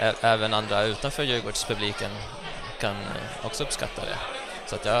även andra utanför Djurgårdspubliken kan också uppskatta det.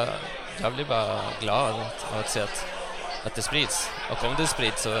 Så att jag blir bara glad att se att det sprids. Och om det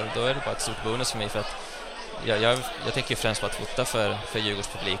sprids så då är det bara ett stort bonus för mig, för att jag tänker främst på att fota för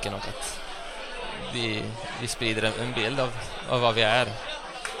Djurgårdspubliken och att vi sprider en bild av vad vi är.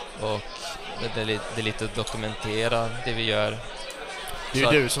 Och det är lite att dokumentera det vi gör. Det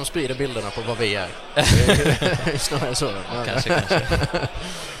är ju du som sprider bilderna på vad vi är. Snarare så. Kanske.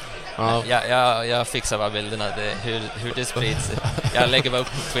 Jag fixar bara bilderna, hur det sprids. Jag lägger bara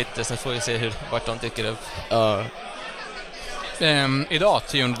upp på Twitter, sen får vi se vart de dyker upp. Idag,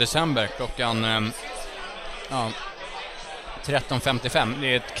 10 december, klockan 13.55. Det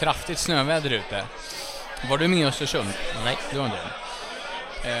är ett kraftigt snöväder ute. Var du med i Östersund? Nej, det var inte.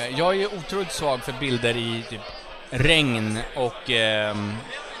 Jag är otroligt svag för bilder i typ regn och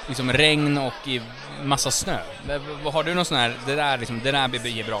liksom regn och i massa snö. Har du någon sån här, det där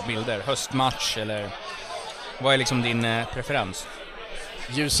blir bra bilder, höstmatch, eller vad är liksom din preferens?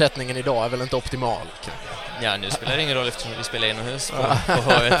 Ljussättningen idag är väl inte optimal? Ja, nu spelar det ingen roll eftersom vi spelar inomhus på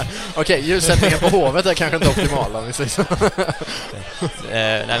Hovet. Okej, ljussättningen på Hovet är kanske inte optimal om vi säger så.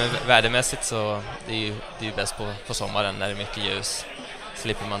 Nej, men vädermässigt så det är ju bäst på sommaren när det är mycket ljus.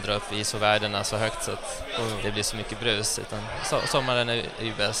 Slipper man dra upp isvärdena så högt så att det blir så mycket brus, utan sommaren är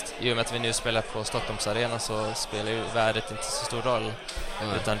ju bäst. I och med att vi nu spelar på Stockholms arena så spelar ju vädret inte så stor roll,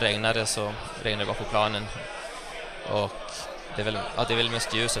 utan regnar det bara på planen. Och det är väl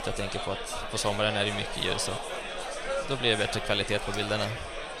mest ljuset jag tänker på, att på sommaren är det mycket ljus och då blir det bättre kvalitet på bilderna.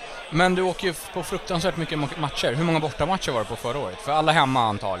 Men du åker ju på fruktansvärt mycket matcher. Hur många bortamatcher var det på förra året? För alla hemma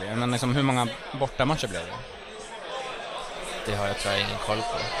antagligen, men liksom, hur många bortamatcher blev det? Det har jag tror jag ingen koll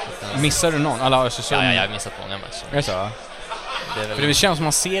på. Missar du någon? Alla Östersund? Ja, jag har missat många matcher. Är det så? Det är väl... För det känns som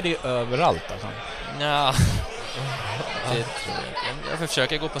man ser det överallt alltså. Ja. Jag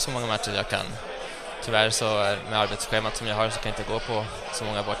försöker gå på så många matcher jag kan. Tyvärr så med arbetsschemat som jag har så kan jag inte gå på så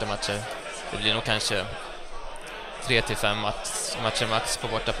många bortamatcher. Det blir nog kanske 3-5 matcher max på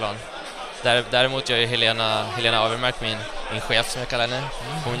bortaplan. Däremot gör ju Helena Avermark, min chef som jag kallar henne.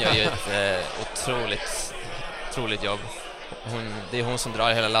 Hon gör ju ett otroligt otroligt jobb. Det är hon som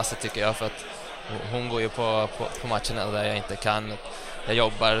drar hela lasset tycker jag, för att hon går ju på matcherna där jag inte kan. Jag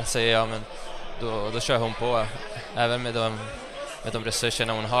jobbar, säger jag, men då kör hon på. Även med de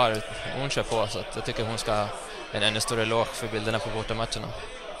resurserna hon har, hon kör på, så att jag tycker hon ska ha en ännu större eloge för bilderna på bortamatcherna.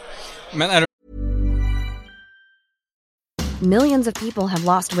 Men Millions of people have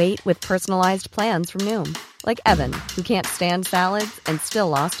lost weight with personalized plans from Noom. Like Evan, who can't stand salads and still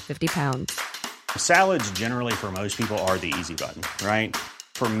lost 50 pounds. Salads generally for most people are the easy button, right?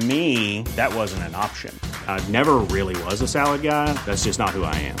 For me, that wasn't an option. I never really was a salad guy. That's just not who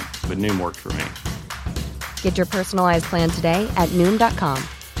I am. But Noom worked for me. Get your personalized plan today at Noom.com.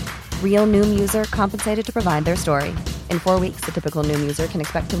 Real Noom user compensated to provide their story. In 4 weeks, the typical Noom user can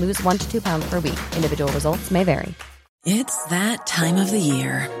expect to lose 1 to 2 pounds per week. Individual results may vary. It's that time of the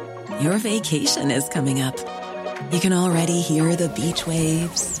year. Your vacation is coming up. You can already hear the beach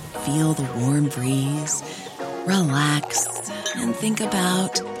waves, feel the warm breeze, relax, and think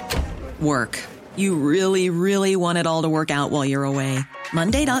about work. You really, really want it all to work out while you're away.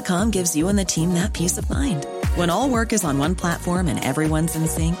 Monday.com gives you and the team that peace of mind. When all work is on one platform and everyone's in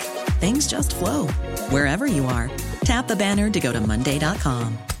sync, things just flow. Wherever you are, tap the banner to go to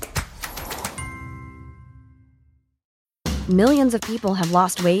Monday.com. Millions of people have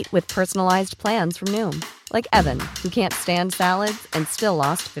lost weight with personalized plans from Noom. Like Evan, who can't stand salads and still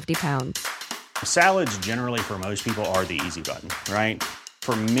lost 50 pounds. Salads generally for most people are the easy button, right?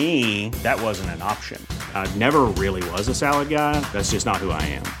 For me, that wasn't an option. I never really was a salad guy. That's just not who I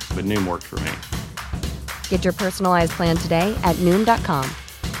am. But Noom worked for me. Get your personalized plan today at Noom.com.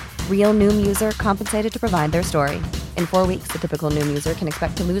 Real Noom user compensated to provide their story. In 4 weeks, the typical Noom user can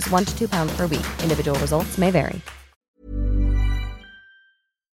expect to lose 1 to 2 pounds per week. Individual results may vary.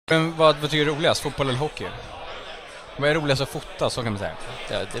 Men vad tycker du är roligast, fotboll eller hockey? Vad är roligast att fota, så kan man säga?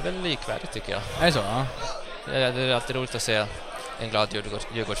 Ja, det är väl likvärdigt tycker jag. Är det så? Ja. Det är alltid roligt att se en glad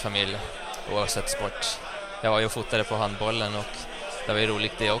Djurgårdsfamilj oavsett sport. Jag var ju fotade på handbollen och det var ju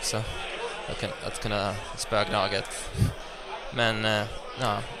roligt det också. Att kunna spöa Gnaget. Men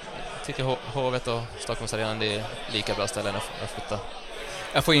ja, jag tycker Hovet och Stockholmsarenan är lika bra ställen att fota.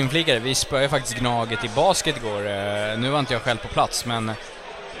 Jag får inflika det, vi spöade faktiskt Gnaget i basket igår. Nu var inte jag själv på plats, men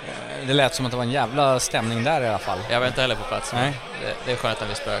det lät som att det var en jävla stämning där i alla fall. Jag var inte heller på plats. Nej. Det är skönt att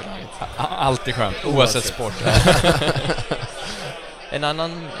vi spöar Gnaget. Alltid skönt, oavsett sport. En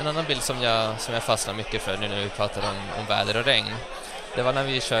annan bild som jag fastnar mycket för nu när vi pratar om väder och regn. Det var när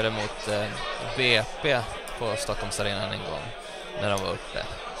vi körde mot BP på Stockholmsarenan en gång när de var uppe.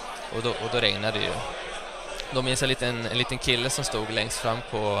 Och då regnade det ju. Då minns jag en liten kille som stod längst fram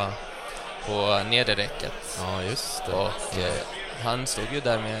på nederdäcket. Ja, just det. Och han stod ju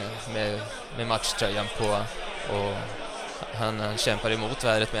där med matchtröjan på och han kämpade emot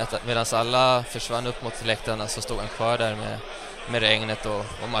vädret medan alla försvann upp mot läktarna, så stod han kvar där med regnet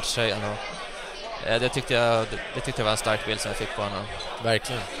och matchtröjan. Och det tyckte jag var en stark bild som jag fick på honom.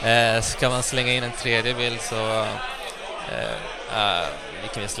 Verkligen. Ska man slänga in en tredje bild så vi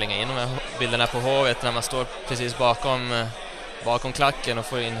kan slänga in de här bilderna på Hovet när man står precis bakom klacken och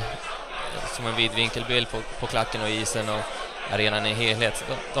får in som en vidvinkelbild på klacken och isen och arenan i helhet.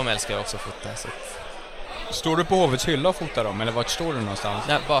 De älskar jag också att fota. Så. Står du på Hovets hylla och fotar dem, eller vart står du någonstans?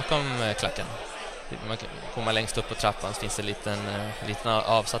 Nej, bakom klacken. Man kan komma längst upp på trappan, så finns det en liten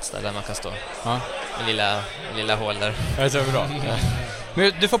avsats där man kan stå. Ja. En lilla hål där. Det är så bra. Ja.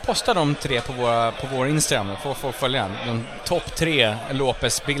 Men du får posta de 3 på vår Instagram för att få följa de topp 3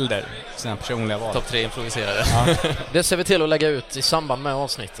 Lopez-bilder, sina personliga val. Topp 3 improviserade. Ja. Det ser vi till att lägga ut i samband med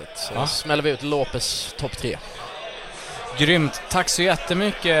avsnittet. Så smäller vi ut Lopez topp 3. Grymt. Tack så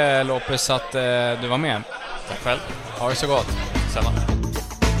jättemycket Lopez att du var med. Tack själv. Ha det så gott. Samma.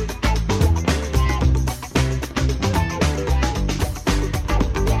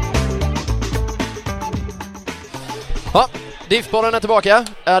 Ja, DIF-bollen är tillbaka.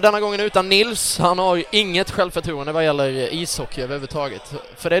 Denna gången utan Nils. Han har inget självförtroende vad gäller ishockey överhuvudtaget.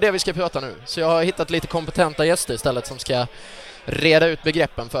 För det är det vi ska prata nu. Så jag har hittat lite kompetenta gäster istället som ska reda ut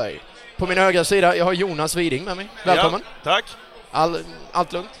begreppen för er. På min högra sida, jag har Jonas Widing med mig. Välkommen. Ja, tack.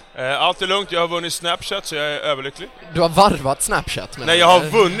 Allt lugnt? Allt är lugnt. Jag har vunnit Snapchat så jag är överlycklig. Du har varvat Snapchat? Nej, jag har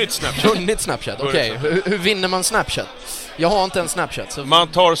vunnit Snapchat. Vunnit Snapchat, okej. Hur vinner man Snapchat? Jag har inte en Snapchat. Så... Man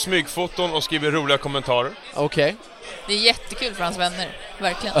tar smygfoton och skriver roliga kommentarer. Okej. Det är jättekul för hans vänner,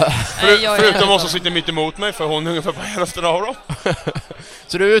 verkligen. Förutom oss som sitter mitt emot mig, för hon är ungefär på hälften av dem.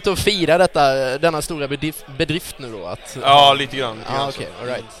 Så du är ute och firar denna stora bedrift nu då? Ja, lite grann. Okej, all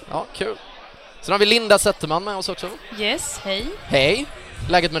right. Ja, kul. Sen har vi Linda Zetterman med oss också. Yes, hej. Hej,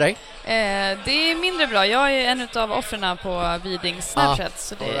 läget med dig? Det är mindre bra. Jag är en av offren på Vidings Snapchat,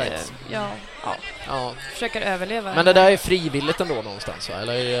 så det right. jag försöker överleva. Men det där är frivilligt ändå någonstans, va?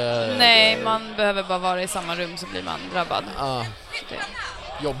 Eller, nej, man behöver bara vara i samma rum så blir man drabbad.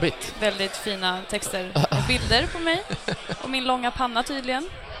 Jobbigt. Väldigt fina texter och bilder på mig och min långa panna tydligen.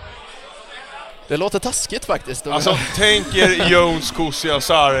 Det låter taskigt faktiskt. Alltså, tänker Jones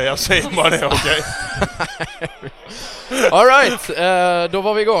Kusiasare, jag säger bara det, okej? All right, då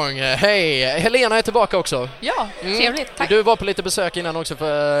var vi igång. Hej, Helena är tillbaka också. Ja, trevligt, tack. Du var på lite besök innan också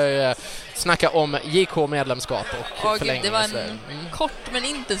för att snacka om JK-medlemskap och förlängning. Det var en kort men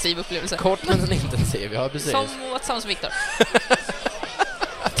intensiv upplevelse. Kort men intensiv, ja precis. Som Viktor.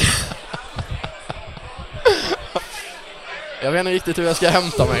 Jag vet inte riktigt hur jag ska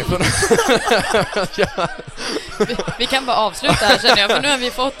hämta mig. Vi kan bara avsluta här, känner jag, för nu har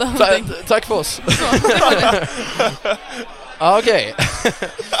vi fått någonting. Tack för oss. Okej.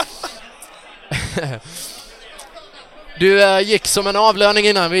 Du gick som en avlöning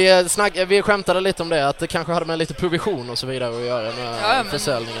innan. Vi skämtade lite om det, att det kanske hade med lite provision och så vidare att göra med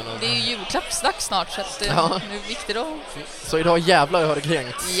försäljningen. Det är ju julklappsdags snart, så att, nu är det viktigt då. Så idag jävlar har det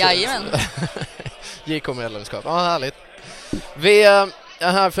kränkt. Jajamän. JK-medlemskap, ja härligt. Vi är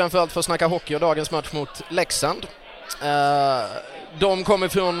här framförallt för att snacka hockey och dagens match mot Leksand. De kommer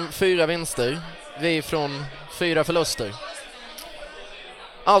från 4 vinster, vi från 4 förluster.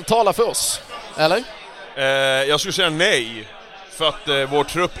 Allt talar för oss, eller? Jag skulle säga nej, för att vår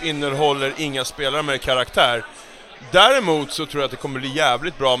trupp innehåller inga spelare med karaktär. Däremot så tror jag att det kommer bli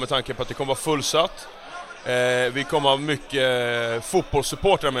jävligt bra med tanke på att det kommer vara fullsatt. Vi kommer ha mycket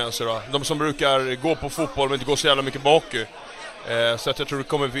fotbollssupportrar med oss då. De som brukar gå på fotboll men inte går så jävla mycket på hockey. Så att jag tror det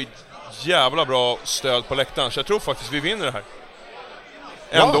kommer bli jävla bra stöd på läktaren. Så jag tror faktiskt vi vinner det här.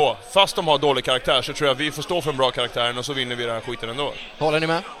 Ändå, fast de har dålig karaktär, så tror jag vi får stå för en bra karaktär och så vinner vi den här skiten ändå. Håller ni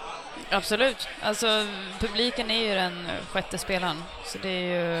med? Absolut. Alltså, publiken är ju den 6:e spelaren. Så det är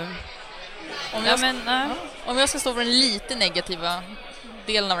ju... Om jag ska stå för den lite negativa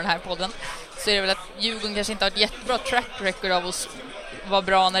delen av den här podden, så är det väl att Djurgården kanske inte har ett jättebra track record av oss vara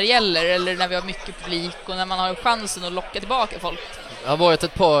bra när det gäller, eller när vi har mycket publik och när man har chansen att locka tillbaka folk. Det har varit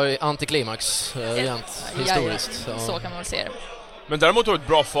ett par antiklimax rent historiskt. Så kan man väl se det. Men däremot har det ett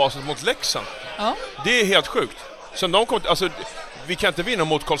bra facit mot Leksand. Ja. Det är helt sjukt. Sen de kom, alltså, vi kan inte vinna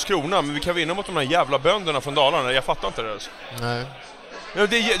mot Karlskrona, men vi kan vinna mot de här jävla bönderna från Dalarna. Jag fattar inte det. Alltså. Nej. Ja,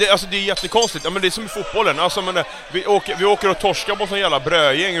 det är jättekonstigt. Ja, men det är som i fotbollen. Alltså, men, vi åker och torskar mot en jävla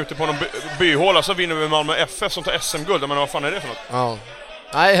brödgäng ute på någon byhåla, så vinner vi Malmö FF som tar SM-guld. Men vad fan är det för något? Ja.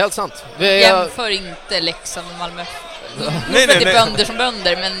 Nej, helt sant. Jämför inte Leksand och Malmö. Nej, det är bönder som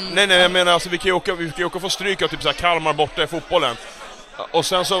bönder, men... Nej, jag menar alltså, vi kan ju åka få stryka typ så här Kalmar borta i fotbollen. Och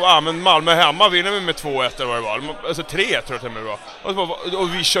sen så, men Malmö hemma vinner vi med 2-1 eller vad det var. Alltså 3-1 tror jag till och med det var.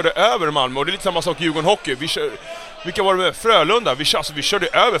 Och vi körde över Malmö, och det är lite samma sak i Djurgården Hockey. Vilka var det med? Frölunda. Vi körde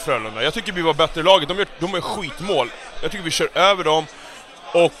över Frölunda. Jag tycker vi var bättre i laget. De är skitmål. Jag tycker vi kör över dem.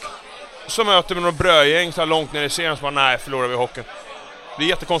 Och så möter vi några brödgäng så här långt ner i serien, så bara nej, förlorar vi hockeyn. Det är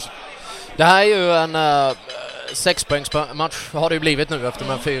jättekonstigt. Det här är ju en 6-poängsmatch har det ju blivit nu efter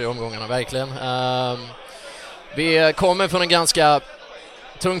de här 4 omgångarna, verkligen. Vi kommer från en ganska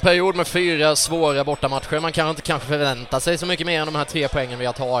tung period med 4 svåra bortamatcher. Man kan inte kanske förvänta sig så mycket mer än de här 3 poängen vi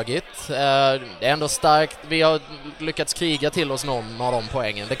har tagit. Det är ändå starkt. Vi har lyckats kriga till oss någon av de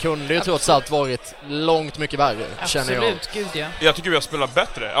poängen. Det kunde ju trots allt varit långt mycket värre, känner jag. Absolut, gud ja. Jag tycker vi har spelat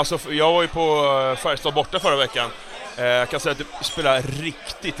bättre. Alltså, jag var ju på Färjestad borta förra veckan. Jag kan säga att vi spelar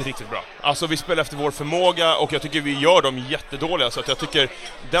riktigt bra. Alltså vi spelar efter vår förmåga, och jag tycker vi gör dem jättedåliga. Så att jag tycker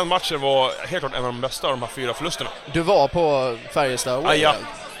den matchen var helt klart en av de bästa av de här 4 förlusterna. Du var på Färjestad? Ja.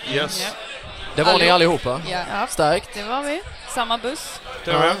 Yes. Det var ni allihopa? Ja. Starkt. Det var vi. Samma buss.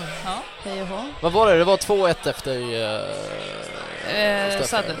 Det var hej och hå. Vad var det? Det var 2-1 efter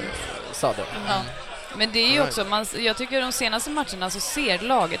Sadden. Ja. Men det är ju också, jag tycker de senaste matcherna så ser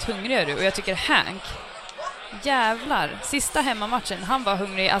laget hungrigare ut, och jag tycker Hank, jävlar, sista hemmamatchen, han var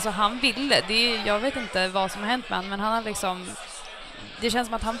hungrig, alltså han ville, jag vet inte vad som har hänt med han, men han har liksom, det känns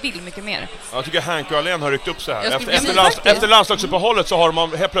som att han vill mycket mer. Jag tycker Hank och Alén har ryckt upp sig här. Efter landslagsuppehållet så har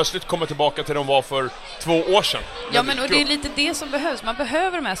man helt plötsligt kommit tillbaka till de var för 2 år sedan. Ja, men och det är lite det som behövs. Man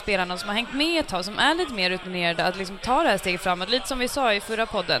behöver de här spelarna som har hängt med ett tag, som är lite mer rutinerade, att liksom ta det här steget framåt. Lite som vi sa i förra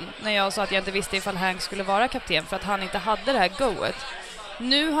podden, när jag sa att jag inte visste ifall Hank skulle vara kapten för att han inte hade det här goet.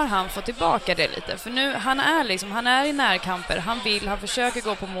 Nu har han fått tillbaka det lite, för nu han är i närkamper, han försöker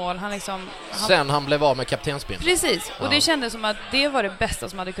gå på mål, sen han blev av med kaptensbindeln. Precis, och det kändes som att det var det bästa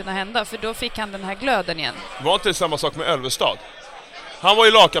som hade kunnat hända, för då fick han den här glöden igen. Var inte samma sak med Ölvestad? Han var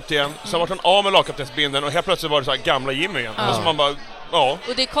ju lagkapten, sen var han av med lagkaptensbindeln, och helt plötsligt var det så här gamla Jimmy igen. Och så man bara, Ja.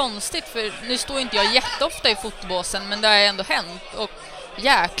 Och det är konstigt, för nu står inte jag jätteofta i fotbollsen, men det har ändå hänt. Och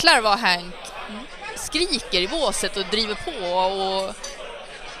jäklar vad Hank skriker i båset och driver på och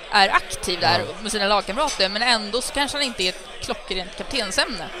är aktiv där med sina lagkamrater, men ändå så kanske han inte är ett klockrent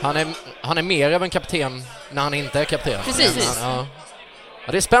kaptensämne. Han är mer av en kapten när han inte är kapten. Precis.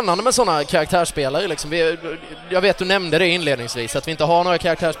 Ja, det är spännande med sådana karaktärsspelare. Liksom. Jag vet, du nämnde det inledningsvis, att vi inte har några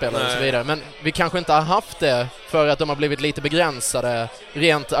karaktärsspelare och så vidare. Men vi kanske inte har haft det för att de har blivit lite begränsade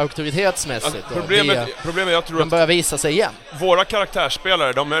rent auktoritetsmässigt. Problemet jag tror de börjar visa sig igen. Våra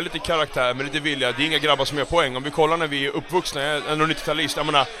karaktärsspelare, de är lite karaktär med lite vilja. Det är inga grabbar som gör poäng. Om vi kollar när vi är uppvuxna, en 90-talist, jag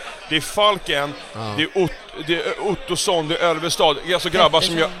menar, det är Falken, det är Ottosson, det är Ölvestad, alltså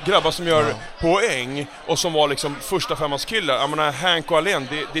grabbar som gör poäng och som var liksom första femmanskillar. Jag menar, Hank och Alén,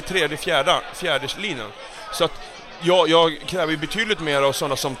 det är tredje, fjärde linjen. Så att jag kräver betydligt mer av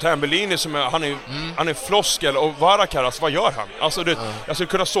sådana som Tambellini, som han är floskel, och Varakaras, vad gör han? Alltså jag skulle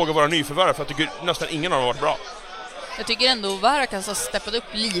kunna såga våra nyförvärv, för jag tycker nästan ingen av dem har varit bra. Jag tycker ändå Varakas har steppat upp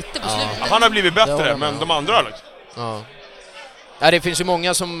lite på slutet. Han har blivit bättre, men de andra liksom. Ja, det finns ju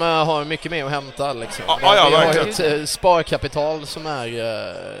många som har mycket mer att hämta liksom. Vi har ju ett sparkapital som är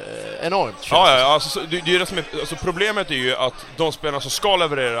enormt. Alltså, det är det som är, alltså, problemet är ju att de spelarna som ska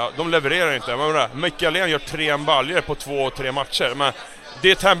leverera, de levererar inte. Micke Alén gör 3 baljor på 2-3 matcher, men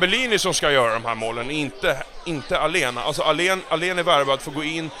det är Tambellini som ska göra de här målen, inte Alén. Alltså Alén är värvad för att gå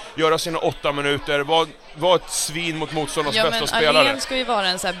in, göra sina 8 minuter, vara ett svin mot motståndarnas bästa spelare. Alén ska ju vara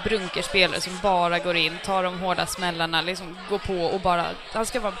en så här brunkerspelare som bara går in, tar de hårda smällarna, liksom går på och bara, han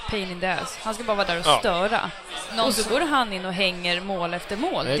ska vara pain in the ass. Han ska bara vara där och störa. Och så går han in och hänger mål efter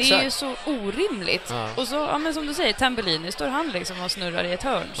mål. Exakt. Det är ju så orimligt. Och så, men som du säger, Tambellini står han liksom och snurrar i ett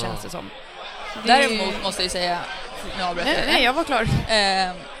hörn, känns det som. Däremot måste jag säga, nej, jag var klar.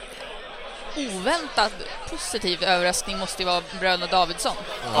 Oväntat positiv överraskning måste ju vara bröderna Davidsson.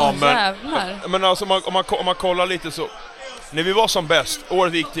 Ja, men alltså, om man kollar lite så, när vi var som bäst,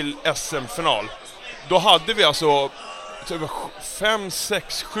 året vi gick till SM-final, då hade vi alltså 5,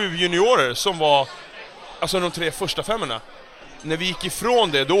 6, 7 juniorer som var alltså de 3 första femmorna. När vi gick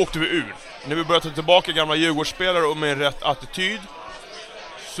ifrån det, då åkte vi ur. När vi började ta tillbaka gamla Djurgårdsspelare och med rätt attityd,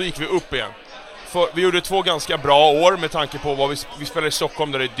 så gick vi upp igen. För vi gjorde 2 ganska bra år med tanke på vad vi spelar i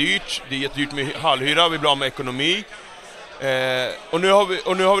Stockholm, där det är dyrt. Det är jättedyrt med hallhyra, vi blir av med ekonomi. Och nu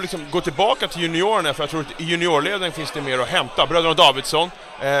har vi liksom gått tillbaka till juniorerna, för jag tror att i juniorleden finns det mer att hämta. Bröderna Davidsson,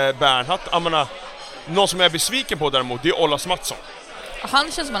 Bernhardt, någon som jag är besviken på däremot, det är Ollas Mattsson.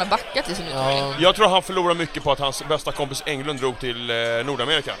 Han känns som han har backat i sin utveckling. Jag tror han förlorar mycket på att hans bästa kompis Englund drog till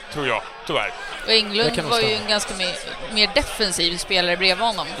Nordamerika, tror jag, tyvärr. Och Englund var ju en ganska mer defensiv spelare bredvid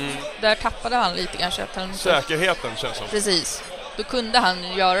honom. Där tappade han lite kanske. Säkerheten känns som. Precis. Då kunde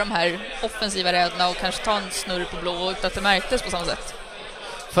han göra de här offensiva räderna och kanske ta en snurr på blå utan att det märktes på samma sätt.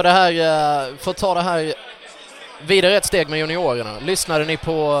 För att ta det här vidare ett steg med juniorerna. Lyssnade ni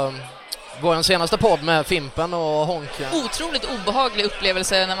på vår senaste podd med Fimpen och Honken? Otroligt obehaglig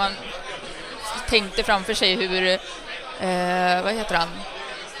upplevelse när man tänkte framför sig hur vad heter han?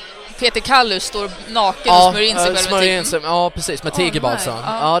 Peter Kallus står naken och smörjer in sig. Ja, precis, med tigerbalsam.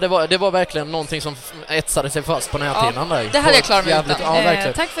 Ja, det var verkligen någonting som etsade sig fast på näthinnan där. Det hade jag klarat mig utan. Ja,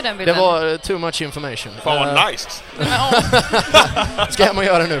 verkligen. Tack för den bilden. Det var too much information. Fan vad nice. Ska jag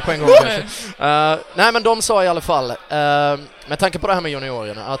göra det nu på en gång kanske. Nej, men de sa i alla fall, med tanke på det här med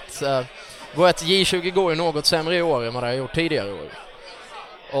juniorerna, att vårt J20 går ju något sämre i år än vad det har gjort tidigare år.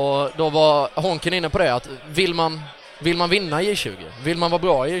 Och då var Honken inne på det, att vill man vinna J20, vill man vara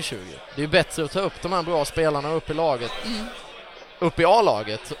bra i J20, det är bättre att ta upp de här bra spelarna upp i laget, upp i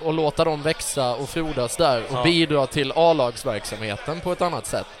A-laget, och låta dem växa och frodas där och bidra till A-lagsverksamheten på ett annat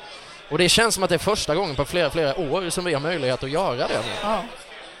sätt. Och det känns som att det är första gången på flera år som vi har möjlighet att göra det nu.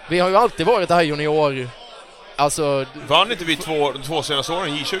 Vi har ju alltid varit det här junior, alltså... Vann inte vi två senaste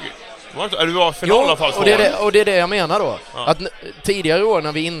åren J20? Det var final i alla fall. Och det är det jag menar då. Att tidigare år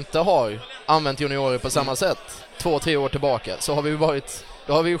när vi inte har använt juniorer på samma sätt, 2-3 år tillbaka, så har vi varit,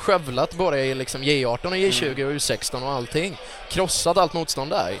 då har vi ju skövlat både i liksom J18 och J20 och U16 och allting. Krossat allt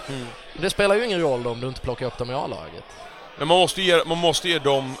motstånd där. Det spelar ju ingen roll om du inte plockar upp dem i A-laget. Men man måste ge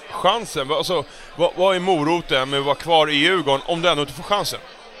dem chansen. Alltså, vad är moroten med att vara kvar i Djurgården om du ändå inte får chansen?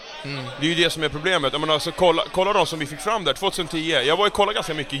 Det är ju det som är problemet. Jag menar, alltså, kolla de som vi fick fram där 2010. Jag var ju kolla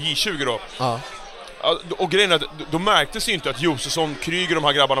ganska mycket J20 då. Och grejen är att då märktes ju inte att Josefsson, Kryger och de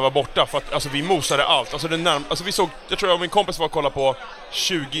här grabbarna var borta, för att alltså, vi mosade allt. Alltså, vi såg, jag tror min kompis var att kolla på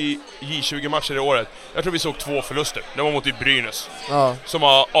 20 J20 matcher i året. Jag tror vi såg 2 förluster. Det var mot i Brynäs. Som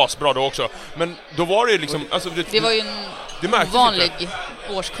var asbra då också. Men då var det ju liksom... Alltså, det var ju en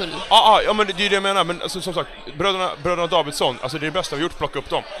årskull. Ja, men det är det jag menar. Men alltså, som sagt, bröderna Davidsson, alltså det är det bästa vi gjort, plocka upp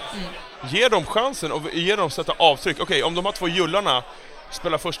dem. Ge dem chansen och ge dem sätta avtryck. Okej, om de här 2 jullarna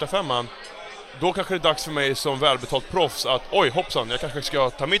spelar första 5:an, då kanske det är dags för mig som välbetalt proffs att hoppsan, jag kanske ska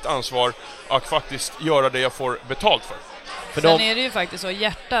ta mitt ansvar och faktiskt göra det jag får betalt för. Sen är det ju faktiskt så,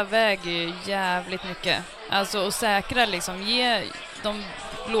 hjärta väger ju jävligt mycket. Alltså att säkra liksom, ge de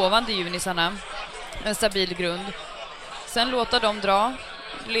lovande junisarna en stabil grund. Sen låta dem dra,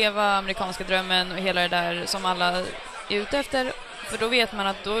 leva amerikanska drömmen och hela det där som alla är ute efter. För då vet man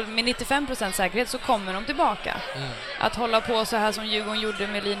att då, med 95% säkerhet så kommer de tillbaka. Att hålla på så här som Djurgården gjorde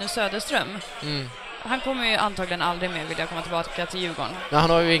med Linus Söderström. Han kommer ju antagligen aldrig mer vilja komma tillbaka till Djurgården. Men han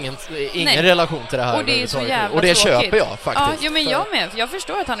har ju ingen relation till det här. Och det är så jävla och det tråkigt. Köper jag faktiskt. Ja, men jag med. Jag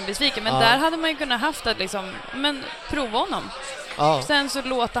förstår att han är besviken. Men där hade man ju kunnat haft att liksom, men prova honom. Sen så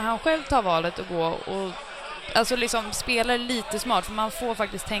låter han själv ta valet och gå och alltså liksom spela lite smart. För man får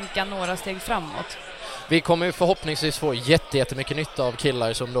faktiskt tänka några steg framåt. Vi kommer ju förhoppningsvis få jättemycket nytta av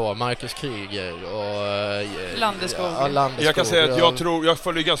killar som då Marcus Kryger och Landeskog. Jag kan säga att jag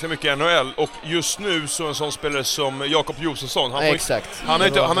följer ganska mycket NHL och just nu så en sån spelare som Jakob Josefsson, han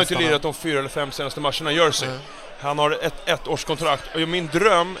har inte lirat de 4 eller 5 senaste matcherna i Jersey. Han har ett årskontrakt och min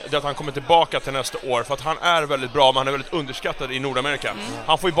dröm är att han kommer tillbaka till nästa år för att han är väldigt bra, men han är väldigt underskattad i Nordamerika.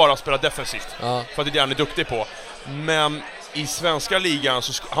 Han får ju bara spela defensivt för att det är det han är duktig på. Men i svenska ligan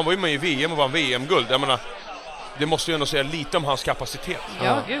så han var ju med i VM och vann VM-guld. Jag menar, det måste ju ändå säga lite om hans kapacitet.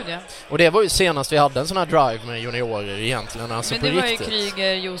 Ja, gud ja. Och det var ju senast vi hade en sån här drive med juniorer egentligen. Alltså men det var riktigt. Ju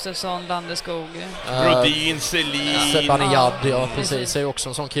Kryger, Josefsson, Landeskog. Brodin, Selin. Sebaniyad, ja precis. Är ju också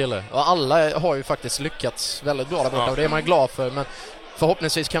en sån kille. Och alla har ju faktiskt lyckats väldigt bra där borta. Och det är man glad för. Men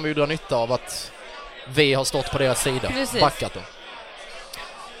förhoppningsvis kan vi ju dra nytta av att vi har stått på deras sida. Precis. Backat dem.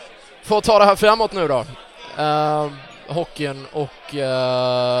 För att ta det här framåt nu då. Hockeyn och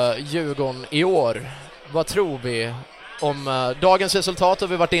Djurgården i år. Vad tror vi om dagens resultat? Har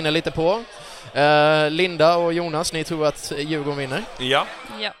vi varit inne lite på. Linda och Jonas, ni tror att Djurgården vinner? Ja.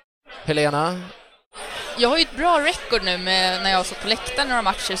 Helena? Jag har ju ett bra rekord nu när jag har stått på läktaren några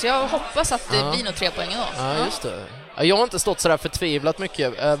matcher, så jag hoppas att det blir nog 3 poäng idag. Ja, just det. Jag har inte stått sådär förtvivlat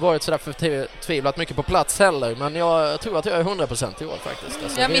mycket, varit sådär förtvivlat mycket på plats heller, men jag tror att jag är 100% i år faktiskt.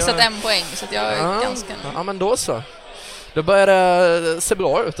 Alltså, jag har missat 1 poäng, så att jag är ganska... Ja, men då så. Då börjar det se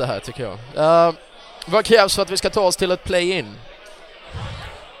bra ut det här, tycker jag. Vad krävs för att vi ska ta oss till ett play-in?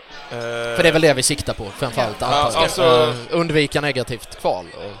 För det är väl det vi siktar på, framförallt. Alltså, undvika negativt kval.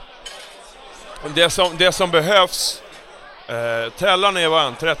 Det som behövs, Tellan är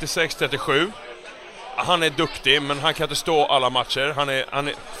 36-37. Han är duktig, men han kan inte stå alla matcher. Han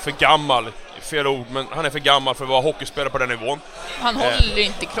är för gammal, fel ord, men han är för gammal för att vara hockeyspelare på den nivån. Han håller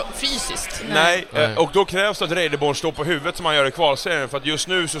inte fysiskt. Nej. Och då krävs det att Reideborn står på huvudet som han gör i kvalserien. För att just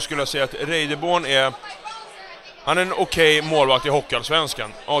nu så skulle jag säga att Reideborn är... Han är en okej målvakt i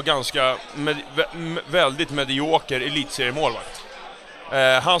Hockeyallsvenskan. Och ganska väldigt medioker elitseriemålvakt.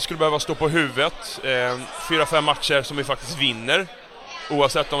 Han skulle behöva stå på huvudet 4-5 matcher som vi faktiskt vinner.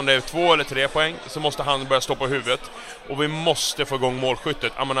 Oavsett om det är 2 eller 3 poäng så måste han börja stå på huvudet. Och vi måste få igång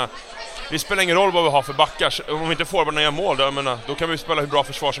målskyttet. Jag menar, det spelar ingen roll vad vi har för backar. Om vi inte får bara nya mål, då kan vi spela hur bra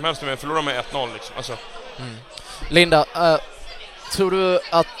försvar som helst. Men vi förlorar med 1-0 liksom. Alltså. Linda, tror du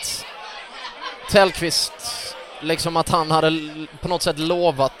att Tellqvist, liksom att han hade på något sätt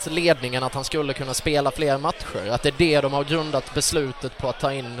lovat ledningen att han skulle kunna spela fler matcher? Att det är det de har grundat beslutet på att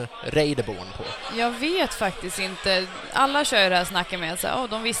ta in Reideborn på? Jag vet faktiskt inte. Alla kör det här snacket med att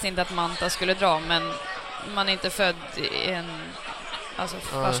de visste inte att Manta skulle dra, men man är inte född i en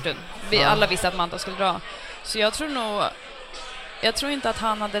förstund. Alla visste att Manta skulle dra. Så jag tror inte att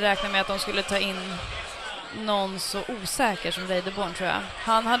han hade räknat med att de skulle ta in någon så osäker som Reideborn, tror jag.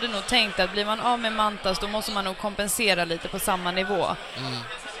 Han hade nog tänkt att blir man av med Mantas, då måste man nog kompensera lite på samma nivå.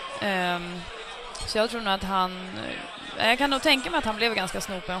 Så jag tror nog att jag kan nog tänka mig att han blev ganska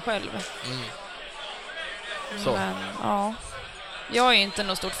snopen själv. Så. Men, ja. Jag är inte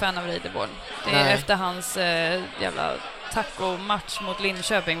något stort fan av Reideborn. Det är efter hans jävla taco-match mot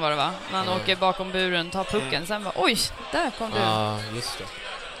Linköping var det, va? När han åker bakom buren, tar pucken. Sen bara, oj, där kom du. Ja, just det.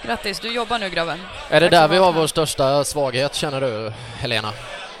 Grattis, du jobbar nu, grabben. Är det där vi har vår största svaghet, känner du, Helena?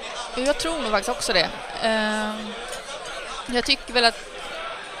 Jag tror nog faktiskt också det. Jag tycker väl att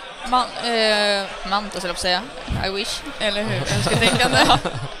Manta, skulle jag säga. I wish. Eller hur? Jag ska tänka det.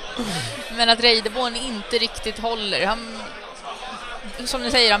 Men att Reideborn inte riktigt håller. Han, som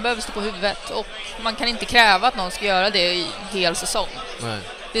ni säger, han behöver stå på huvudet. Och man kan inte kräva att någon ska göra det i hel säsong. Nej.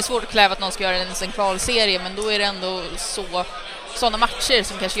 Det är svårt att kräva att någon ska göra en kvalserie, men då är det ändå sådana matcher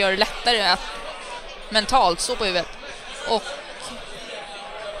som kanske gör det lättare att mentalt stå på huvudet. Och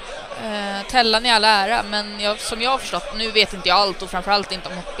Tellan i alla ära, men som jag har förstått, nu vet inte jag allt och framförallt inte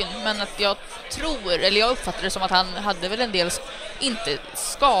om hockeyn, men att jag uppfattar det som att han hade väl en del, inte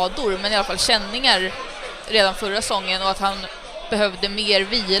skador, men i alla fall känningar redan förra säsongen och att han behövde mer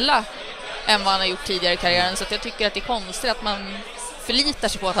vila än vad han har gjort tidigare i karriären. Så att jag tycker att det är konstigt att man förlitar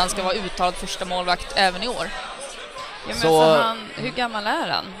sig på att han ska vara uttalad första målvakt även i år. Ja, men så hur gammal är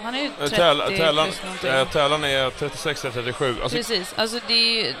han? Han är ju 30 Tellan är 36-37. Alltså, precis, alltså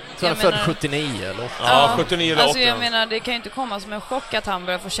det är... Han är född 79 eller? Ja, 79 eller 80. Alltså jag menar, det kan ju inte komma som en chock att han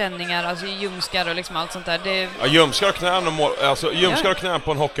börjar få känningar, alltså i ljumskar och liksom allt sånt där. Det... Ja, ljumskar och knän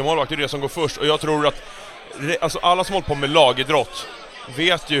på en hockeymålvakt, det är det som går först. Och jag tror att alltså, alla som håller på med lagidrott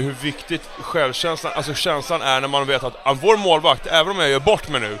vet ju hur viktigt känslan är när man vet att vår målvakt, även om jag gör bort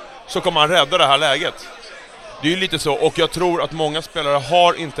mig nu, så kommer han rädda det här läget. Det är ju lite så, och jag tror att många spelare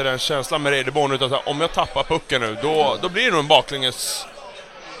har inte den känslan med Reideborn, utan att om jag tappar pucken nu, då blir det nog en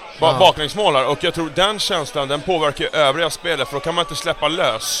baklängsmålare. Och jag tror den känslan, den påverkar övriga spelare, för då kan man inte släppa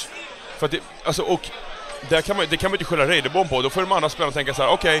lös. För att det kan man inte skylla Reideborn på. Då får de andra spelarna tänka så här: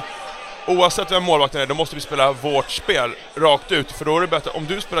 okej, oavsett vem målvakten är, då måste vi spela vårt spel rakt ut. För då är det bättre, om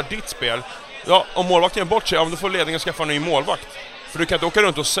du spelar ditt spel, ja, om målvakten är bort sig, då får ledningen skaffa en ny målvakt. För du kan inte åka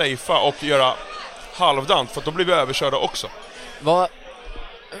runt och safea och göra halvdant, för då blir vi överkörda också.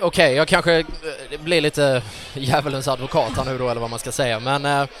 Okej, jag kanske blir lite djävulens advokat här nu då, eller vad man ska säga.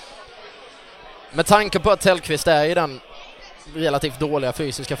 Men med tanke på att Tellqvist är i den relativt dåliga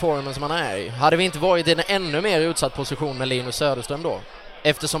fysiska formen som han är i, hade vi inte varit i en ännu mer utsatt position med Linus Söderström då?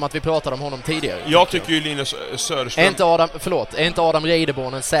 Eftersom att vi pratade om honom tidigare. Jag tycker ju Linus Söderström... Är inte Adam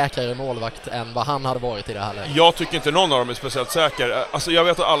Reideborn en säkrare målvakt än vad han hade varit i det här läget? Jag tycker inte någon av dem är speciellt säker. Alltså jag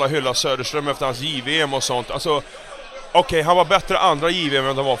vet att alla hyllar Söderström efter hans JVM och sånt. Alltså, okej, han var bättre andra JVM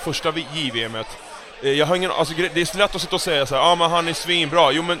än han var första JVMet. Jag har ingen... Alltså, det är så lätt att sitta och säga så här, men han är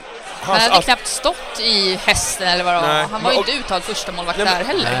svinbra. Jo, men... Han hade knappt stått i hästen eller vad det var. Han var ju inte uttalad första målvakt där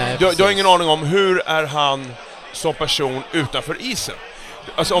heller. Du har ingen aning om hur är han som person utanför isen.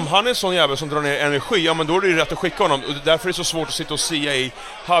 Alltså om han är en sån jävel som drar ner energi, ja men då är det ju rätt att skicka honom. Och därför är det så svårt att sitta och sia i,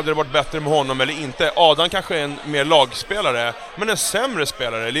 hade det varit bättre med honom eller inte. Adam kanske är en mer lagspelare, men en sämre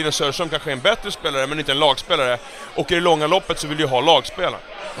spelare. Linus Söderström kanske är en bättre spelare, men inte en lagspelare. Och i det långa loppet så vill du ha lagspelare.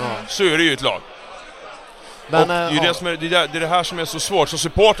 Så är det ju ett lag. Men, och det är det här som är så svårt. Som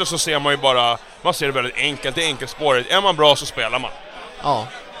supporter så ser man ju bara, man ser det väldigt enkelt, det är enkelspåret. Är man bra så spelar man. Ja.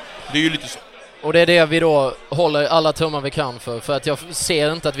 Det är ju lite så. Och det är det vi då håller alla tummar vi kan för att jag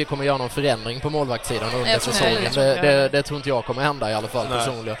ser inte att vi kommer göra någon förändring på målvaktssidan under säsongen. Det tror inte jag kommer hända i alla fall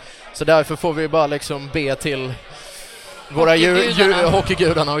personligen. Så därför får vi bara liksom be till våra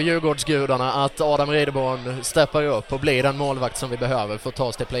hockeygudarna och Djurgårdsgudarna att Adam Reideborn steppar upp och blir den målvakt som vi behöver för att ta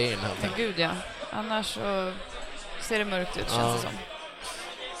oss till play-in. Gud ja, annars så ser det mörkt ut, känns det som.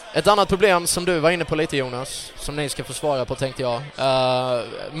 Ett annat problem som du var inne på lite, Jonas, som ni ska få svara på, tänkte jag.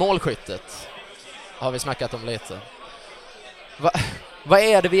 Målskyttet har vi snackat om lite. Vad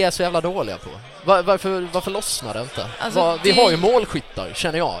är det vi är så jävla dåliga på? Varför lossnar det inte? Alltså, vi har ju målskyttar,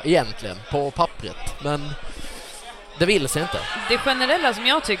 känner jag, egentligen, på pappret. Men det vill sig inte. Det generella som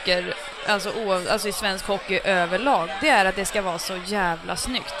jag tycker, alltså i svensk hockey överlag, det är att det ska vara så jävla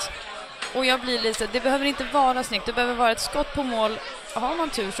snyggt. Och jag blir lite, det behöver inte vara snyggt, det behöver vara ett skott på mål. Har man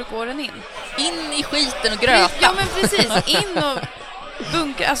tur så går den in. In i skiten och gröta. Ja men precis, in och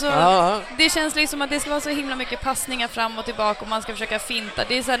bunka. Alltså, det känns liksom att det ska vara så himla mycket passningar fram och tillbaka och man ska försöka finta.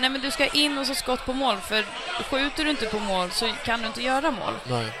 Det är så här, nej men du ska in och så skott på mål, för skjuter du inte på mål så kan du inte göra mål.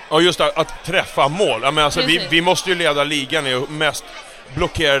 Nej. Och just att träffa mål. Ja, men alltså, vi måste ju leda ligan i mest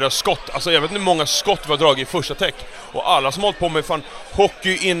blockerade skott. Alltså jag vet inte hur många skott vi har dragit i första täck. Och alla som har hållit på med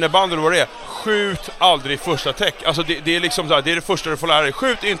hockey, innebandy eller vad det är, skjut aldrig i första täck. Alltså det är liksom så här, det är det första du får lära dig.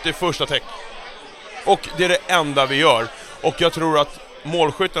 Skjut inte i första täck. Och det är det enda vi gör. Och jag tror att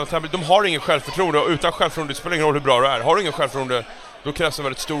målskyttarna, de har ingen självförtroende, och utan självförtroende spelar ingen roll hur bra du är. Har du ingen självförtroende, då krävs en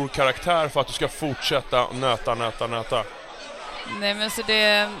väldigt stor karaktär för att du ska fortsätta nöta. Nej men så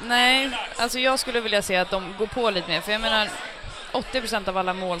alltså jag skulle vilja se att de går på lite mer, för jag menar 80% av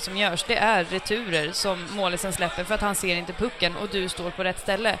alla mål som görs, det är returer som målisen släpper för att han ser inte pucken och du står på rätt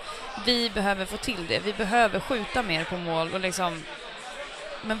ställe. Vi behöver få till det. Vi behöver skjuta mer på mål och liksom,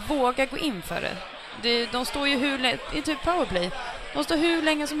 men våga gå in för det. De står ju i typ powerplay. De står hur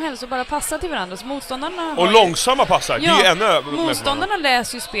länge som helst och bara passar till varandra. Så motståndarna och långsamma passar. Ja, det är ännu motståndarna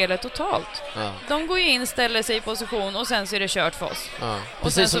läser ju spelet totalt. Ja. De går ju in, ställer sig i position och sen så är det kört för oss. Ja. Och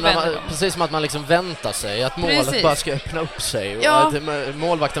precis som att man liksom väntar sig att målet bara ska öppna upp sig och att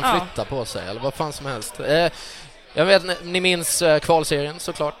målvakten flyttar på sig eller vad fan som helst. Jag vet, ni minns kvalserien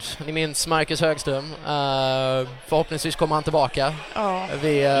såklart. Ni minns Marcus Högström. Förhoppningsvis kommer han tillbaka. Ja.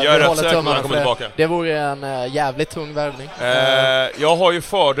 Vi håller tummarna för tillbaka. Det vore en jävligt tung värvning. Jag har ju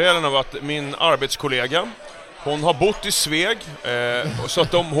fördelen av att min arbetskollega, hon har bott i Sveg, så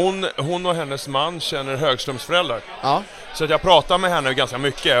att hon och hennes man känner Högströms föräldrar. Ja. Så att jag pratar med henne ganska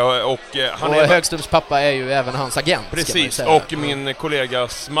mycket. Och Högströms pappa är ju även hans agent. Precis, och min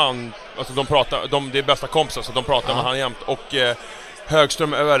kollegas man, alltså det är bästa kompisar, så de pratar med han jämt. Och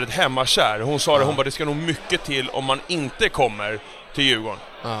Högström är väldigt hemmakär. Hon sa det, hon bara, det ska nog mycket till om man inte kommer till Djurgården.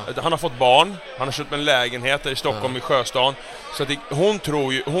 Han har fått barn, han har köpt en lägenhet i Stockholm i Sjöstan. Så att hon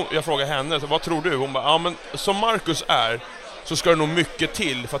tror ju, jag frågar henne, vad tror du? Hon bara, ja men som Marcus är så ska det nog mycket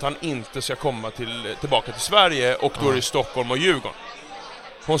till för att han inte ska komma tillbaka till Sverige, och då är det i Stockholm och Djurgården.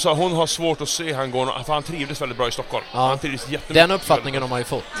 Hon sa hon har svårt att se han går, för han trivdes väldigt bra i Stockholm. Han trivdes jättemycket. Den uppfattningen har man ju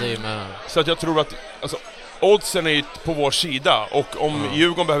fått i med... Så att jag tror att alltså, oddsen är på vår sida, och om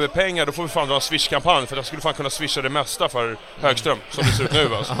Djurgården behöver pengar, då får vi fan dra en Swish-kampanj, för jag skulle fan kunna swisha det mesta för Högström som det ser ut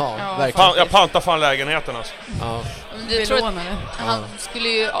nu alltså. Jag pantar fan lägenheten alltså. Jag tror att han skulle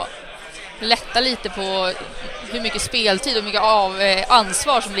ju lätta lite på hur mycket speltid och mycket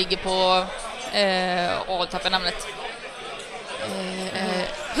ansvar som ligger på tappar namnet.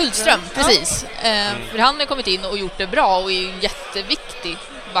 Hultström, precis. För han har kommit in och gjort det bra och är en jätteviktig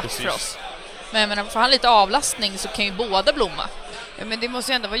back för oss. Men får han lite avlastning så kan ju båda blomma. Ja, men det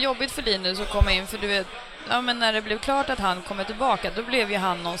måste ju ändå vara jobbigt för Linus att komma in, för du vet, men när det blev klart att han kommer tillbaka, då blev ju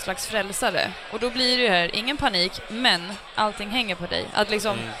han någon slags frälsare. Och då blir det ju här, ingen panik, men allting hänger på dig. Att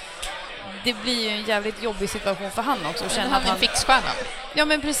liksom, det blir ju en jävligt jobbig situation för han också. Känner han en fixstjärna. Ja,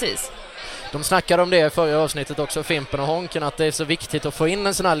 men precis. De snackade om det i förra avsnittet också, Fimpen och Honken, att det är så viktigt att få in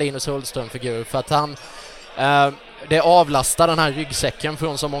en sån här Linus Hultström-figur, för att han det avlastar den här ryggsäcken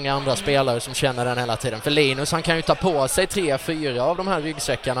från så många andra spelare som känner den hela tiden. För Linus, han kan ju ta på sig 3-4 av de här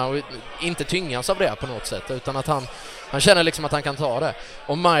ryggsäckarna och inte tyngas av det på något sätt, utan att han känner liksom att han kan ta det.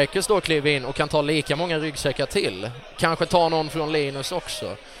 Och Marcus då kliver in och kan ta lika många ryggsäckar till, kanske ta någon från Linus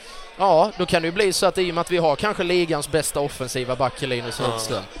också. Ja, då kan det ju bli så att i och med att vi har kanske ligans bästa offensiva back, Linus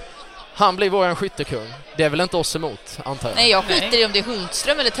Hultström, han blir våran skyttekung. Det är väl inte oss emot, antar jag. Nej, jag skiter i om det är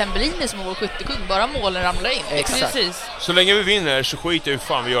Hultström eller Tembellini som är vår skyttekung. Bara målen ramlar in. Exakt. Precis. Så länge vi vinner så skiter hur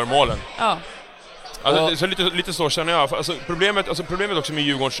fan vi gör målen. Ja. Alltså, så lite så känner jag. Alltså, problemet också med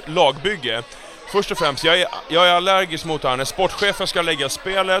Djurgårdens lagbygge. Först och främst, jag är allergisk mot att när sportchefen ska lägga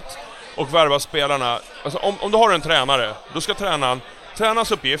spelet och värva spelarna. Alltså, om du har en tränare, då ska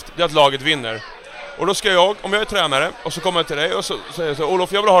tränarens uppgift är att laget vinner. Och då ska om jag är tränare och så kommer jag till dig och så säger jag så,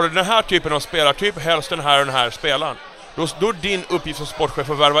 Olof, jag vill ha den här typen av spelartyp, helst den här och den här spelaren. Då är din uppgift som sportchef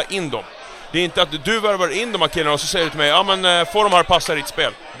att värva in dem. Det är inte att du värvar in de här killarna och så säger du till mig, ja men får de här passa ditt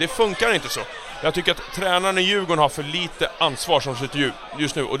spel. Det funkar inte så. Jag tycker att tränaren i Djurgården har för lite ansvar som sitter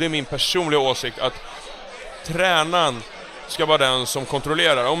just nu, och det är min personliga åsikt att tränaren ska vara den som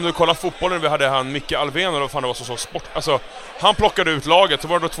kontrollerar. Om du kollar fotbollen, vi hade han Micke Alvén, och fan det var så sport. Alltså, han plockade ut laget, så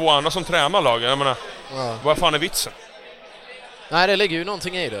var det då 2 andra som tränar laget. Jag menar, vad fan är vitsen? Nej, det ligger ju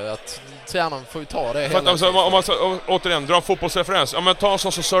någonting i det, att tränaren får ju ta det. För att, alltså, om man återigen drar en fotbollsreferens, ja men ta en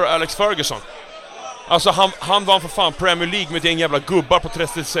sån som Sir Alex Ferguson. Alltså han vann för fan Premier League med ett gäng jävla gubbar på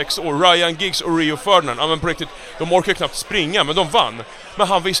 36 år. Ryan Giggs och Rio Ferdinand. Ja men på riktigt, de orkar knappt springa, men de vann. Men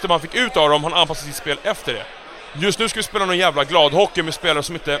han visste vad han fick ut av dem, han anpassade sitt spel efter det. Just nu ska vi spela någon jävla glad hockey med spelare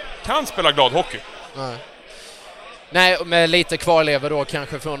som inte kan spela glad hockey. Nej, med lite kvarlever då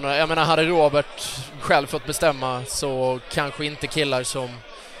kanske från... Jag menar, hade Robert själv fått bestämma så kanske inte killar som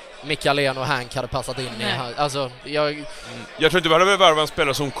Mikael och Hank hade passat in i här. Alltså, jag tror inte vi hade värva en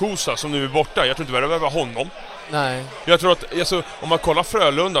spelare som Kosa som nu är borta. Jag tror inte vi hade värva honom. Nej. Jag tror att, alltså, om man kollar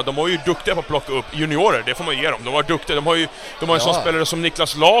Frölunda, de var ju duktiga på att plocka upp juniorer, det får man ge dem. De var duktiga, de har ju en sån spelare som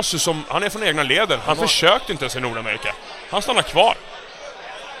Niklas Lasu, som han är från egna leden. Han försökte inte ens i Nordamerika. Han stannar kvar.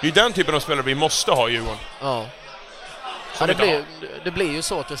 Det är den typen av spelare vi måste ha i Djurgården. Ja. Ja, det blir ju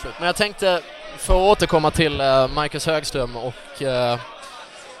så till slut. Men jag tänkte, för att återkomma till Marcus Högström och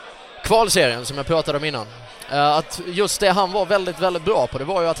kvalserien som jag pratade om innan. Att just det han var väldigt, väldigt bra på, det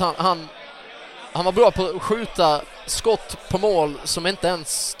var ju att han var bra på att skjuta skott på mål som inte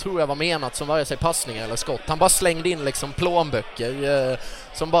ens, tror jag, var menat som vare sig passningar eller skott. Han bara slängde in liksom plånböcker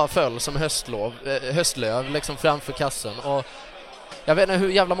som bara föll som höstlöv liksom framför kassen. Och jag vet inte hur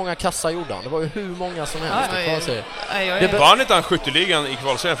jävla många kassar gjorde han. Det var ju hur många som helst i kvalserien. Vann inte han skytteligan i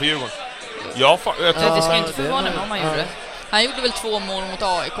kvalserien för Djurgården? Ja, det skulle inte förvåna mig om han gjorde det. Han gjorde väl 2 mål mot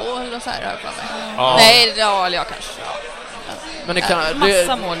AIK eller så här för mig. Ja. Nej, ja, eller jag kanske. Ja. Men det,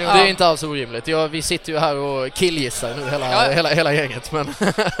 det är inte alls orimligt. Vi sitter ju här och killgissar nu hela gänget. Men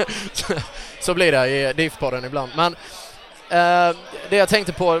så blir det i DIF-podden ibland. Men det jag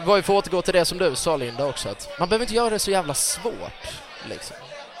tänkte på var ju för att återgå till det som du sa, Linda, också. Att man behöver inte göra det så jävla svårt. Liksom.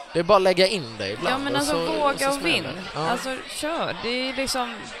 Det är bara att lägga in det ibland. Ja, men alltså våga och vinn. Ja. Alltså kör. Det är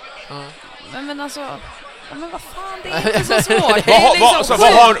liksom... Ja. Men alltså... Ja, men vad fan, det är inte så svårt.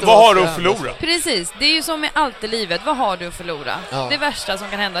 Vad har du att förlora? Precis, det är ju som med allt i livet. Vad har du att förlora? Ja. Det värsta som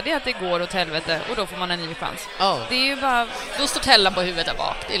kan hända det är att det går åt helvete och då får man en ny chans. Ja. Det är ju bara... Då står tällan på huvudet där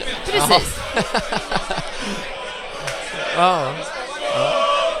bak. Det är lugnt. Precis. Ja.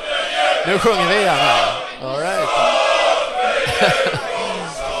 Nu sjunger vi igen här. All right.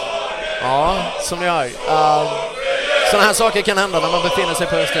 Ja, som ni hör. Sådana här saker kan hända när man befinner sig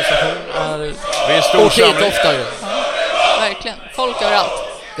på Österstation. Vi är stor samling. Ofta ju. Verkligen. Folk överallt.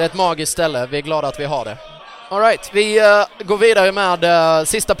 Det är ett magiskt ställe. Vi är glada att vi har det. All right. Vi går vidare med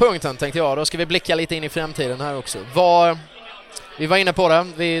sista punkten, tänkte jag. Då ska vi blicka lite in i framtiden här också. Vi var inne på det.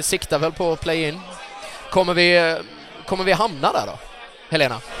 Vi siktar väl på play-in. Kommer vi hamna där då?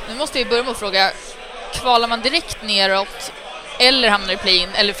 Helena? Nu måste vi börja med att fråga, kvalar man direkt neråt eller hamnar i play-in,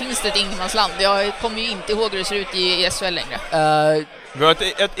 eller finns det ett ingenmansland? Jag kommer ju inte ihåg hur det ser ut i SHL längre. Vi har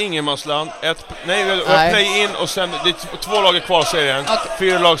ett ingenmansland, vi har play-in och sen det är 2 lag kvar, serien. Okay.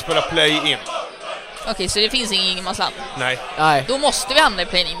 4 lag spelar play-in. Okej, så det finns ingen ingenmansland? Nej. Då måste vi hamna i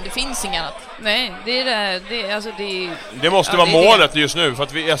play-in, det finns inget annat. Nej, det måste vara målet just nu, för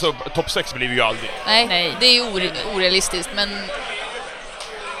att topp 6 blir vi ju aldrig. Nej, det är ju orealistiskt, men...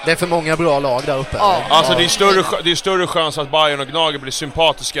 Det är för många bra lag där uppe. Ja. Alltså det är större chans att Bayern och Gnager blir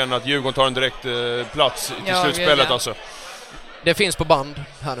sympatiska än att Djurgården tar en direkt plats till slutspelet alltså. Det finns på band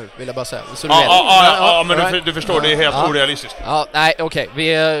här nu, vill jag bara säga. Så men du förstår, det är helt orealistiskt. Ja, nej, okej.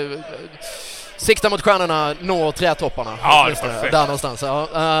 Vi siktar mot stjärnorna, når trätopparna. Ja, det är perfekt. Där någonstans.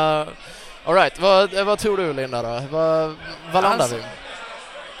 All right. Vad tror du, Linda, då? Vad landar vi?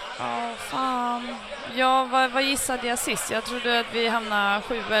 Ja, fan. Ja, vad gissade jag sist? Jag trodde att vi hamnade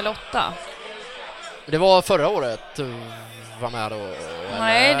 7 eller 8. Det var förra året du var med då?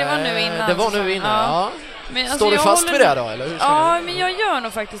 Nej, det var nu innan. Det var nu innan, ja. Men, alltså, står du fast vid det då, eller hur? Ja, men jag gör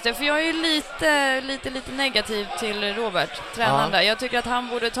nog faktiskt det. För jag är ju lite negativ till Robert, tränaren där. Jag tycker att han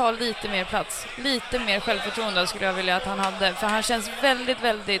borde ta lite mer plats. Lite mer självförtroende skulle jag vilja att han hade. För han känns väldigt,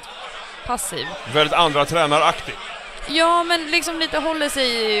 väldigt passiv. Väldigt andra tränaraktig. Ja, men liksom lite håller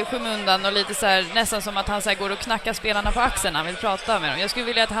sig i skymundan och lite så här, nästan som att han så här går och knackar spelarna på axeln när han vill prata med dem. Jag skulle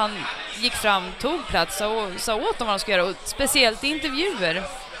vilja att han gick fram, tog plats och sa åt dem vad de ska göra, och speciellt i intervjuer.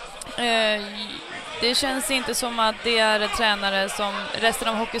 Det känns inte som att det är en tränare som resten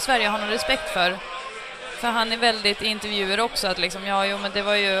av Hockey-Sverige har någon respekt för. För han är väldigt i intervjuer också att liksom, men det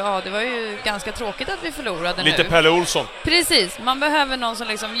var ju ganska tråkigt att vi förlorade lite nu. Pelle Olsson. Precis, man behöver någon som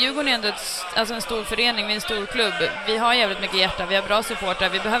liksom, Djurgården är ändå en stor förening, vi är en stor klubb. Vi har jävligt mycket hjärta, vi har bra supportrar,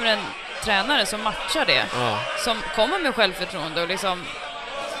 vi behöver en tränare som matchar det. Ja. Som kommer med självförtroende och liksom...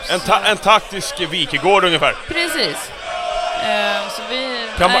 En taktisk Wikegård ungefär. Precis.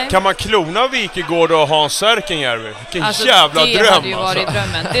 Så kan man klona Wikegård och Hans Särkenjärvi? Vilken jävla dröm! Det hade ju varit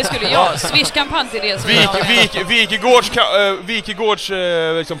drömmen. Det skulle jag. Swish-kampanj till det. Wikegårds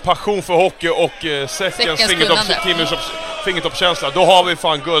liksom passion för hockey och Säckens fingertoppskänsla. Då har vi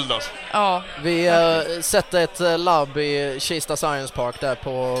fan guld alltså. Ja. Vi sätter ett labb i Kista Science Park där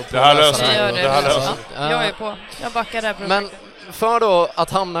på det här löser jag är på. Jag backar där. Men för då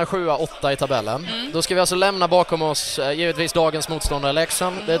att hamna 7-8 i tabellen, då ska vi alltså lämna bakom oss givetvis dagens motståndare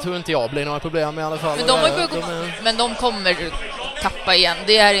Leksand. Det tror inte jag blir några problem i alla fall. Men de kommer tappa igen.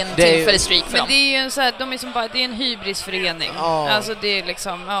 Det är en tillfällig streak för dem. Men det är ju en så här, det är en hybrisförening. Ja. Alltså det är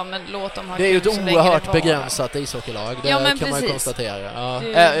liksom, men låt dem ha. Det är ju ett oerhört begränsat ishockeylag. Det kan man ju konstatera. Ja.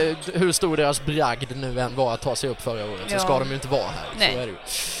 Hur stor deras bragd nu än var att ta sig upp förra året, så ska de ju inte vara här. Nej. Så är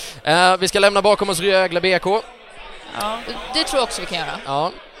det ju. Vi ska lämna bakom oss Rögle BK. Ja, det tror jag också vi kan göra.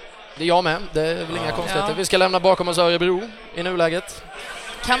 Ja, det är jag med. Det är väl inga konstigheter. Ja. Vi ska lämna bakom oss Örebro i nuläget.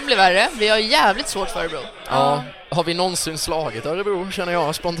 Kan bli värre. Vi har jävligt svårt för Örebro. Ja. Har vi någonsin slagit Örebro, känner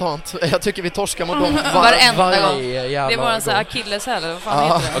jag spontant. Jag tycker vi torskar mot dem varenda gång. Det var en sån här akilleshäl, eller vad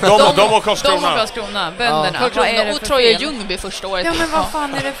fan heter det? De och Karlskrona. Bönderna. Vad är det för Troja Ljungby första året. Ja, men vad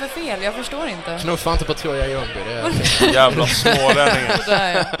fan är det för fel? Jag förstår inte. Knuffa inte på Troja Ljungby. Det är jävla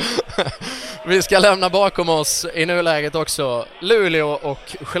smålänningar. Vi ska lämna bakom oss i nuläget också Luleå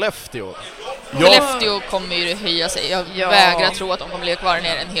och Skellefteå. Skellefteå kommer ju höja sig. Jag vägrar tro att de kommer bli kvar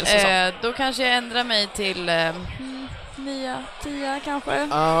ner en hel säsong. Då kanske jag ändrar mig till 9-10 kanske.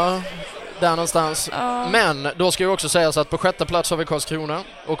 Ja, där någonstans. Ja. Men då ska ju också sägas att på 6:e plats har vi Karlskrona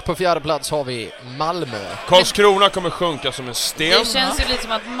och på 4:e plats har vi Malmö. Karlskrona kommer sjunka som en sten. Det känns ju lite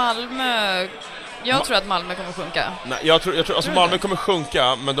som att Malmö... Jag tror att Malmö kommer sjunka. Nej, jag tror alltså Malmö kommer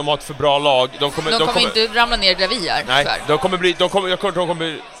sjunka, men de har ett för bra lag. De kommer inte ramla ner där vi är. Nej, de kommer bli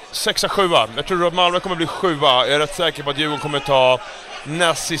 6-7. Jag tror att Malmö kommer bli 7. Jag är rätt säker på att Djurgården kommer ta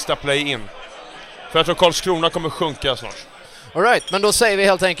näst sista play-in. För jag tror Karlskrona kommer sjunka snart. All right, men då säger vi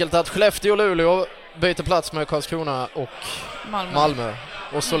helt enkelt att Skellefteå och Luleå byter plats med Karlskrona och Malmö.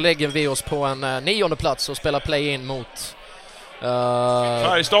 Och så lägger vi oss på en 9:e plats och spelar play-in mot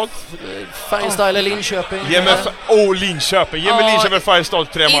Färjestad eller Linköping. Linköping. Ge mig Linköping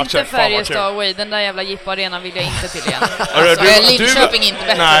Färjestad 3 matcher. Inte Färjestad away, den där jävla Jippo-arenan vill jag inte till igen. Linköping inte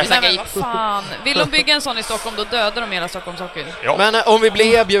bättre. Nej, men fan. Vill de bygga en sån i Stockholm, då dödar de hela Stockholmshockeyn. Ja. Men om vi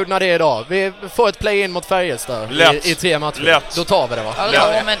blir erbjudna det idag, vi får ett play-in mot Färjestad i 3 matcher. Lätt. Då tar vi det, va?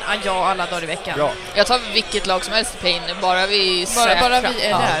 Ja, men alla dagar i veckan. Ja. Jag tar vilket lag som helst play-in, bara vi är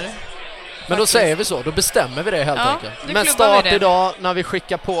där. Men då säger vi så, då bestämmer vi det helt enkelt. Men start idag när vi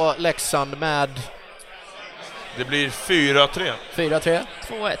skickar på Leksand med... Det blir 4-3. 4-3.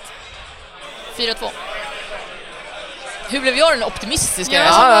 2-1. 4-2. Hur blev jag den optimistiska?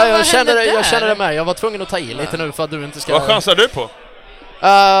 Jag känner det med. Jag var tvungen att ta i lite nu för att du inte ska... Vad chansar du på?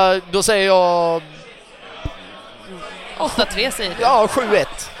 Då säger jag... 8-3 säger du. Ja, 7-1.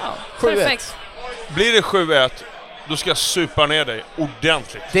 Ja, 7-1. Perfekt. Blir det 7-1, då ska jag supa ner dig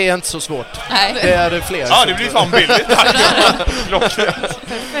ordentligt. Det är inte så svårt. Nej. Det är det fler. Ja, det blir fan billigt.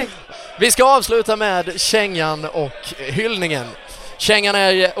 Perfekt. Vi ska avsluta med kängan och hyllningen. Kängan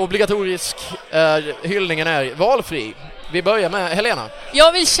är obligatorisk, hyllningen är valfri. Vi börjar med Helena.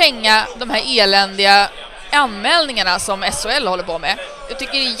 Jag vill känga de här eländiga anmälningarna som SHL håller på med. Jag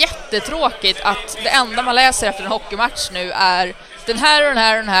tycker det är jättetråkigt att det enda man läser efter en hockeymatch nu är den här och den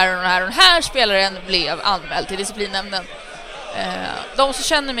här och den här och den här och den här spelaren blev anmäld till disciplinnämnden. De som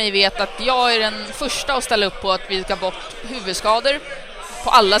känner mig vet att jag är den första att ställa upp på att vi ska bort huvudskador på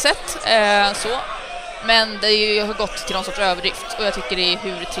alla sätt. Så. Men det har gått till någon sorts överdrift och jag tycker det är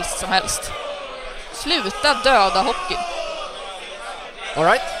hur trist som helst. Sluta döda hockey. All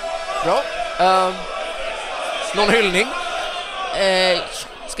right. Bra. Någon hyllning?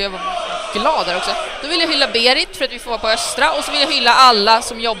 Ska jag vara glad där också? Då vill jag hylla Berit för att vi får vara på Östra och så vill jag hylla alla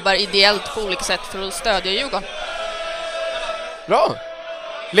som jobbar ideellt på olika sätt för att stödja Djurgården. Bra.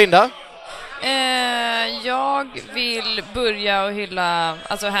 Linda? Jag vill börja och hylla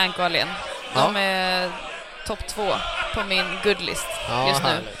Hank och Alén. De är topp 2 på min goodlist just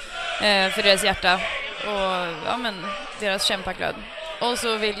nu. För deras hjärta och deras kämpaglöd. Och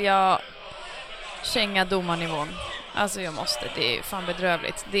så vill jag känga domarnivån. Jag måste, det är fan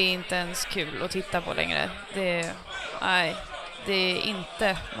bedrövligt. Det är inte ens kul att titta på längre. Det är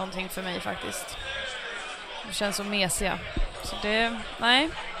inte någonting för mig faktiskt. Det känns så mesiga. Så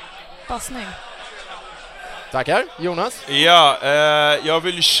passning. Tackar. Jonas? Ja, jag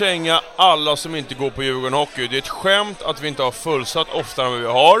vill känga alla som inte går på Djurgården Hockey. Det är ett skämt att vi inte har fullsatt oftare än vi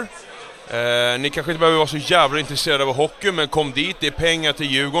har. Ni kanske inte behöver vara så jävla intresserade av hockey, men kom dit, det är pengar till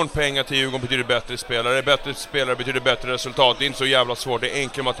Djurgården. Pengar till Djurgården betyder bättre spelare betyder bättre resultat. Det är inte så jävla svårt, det är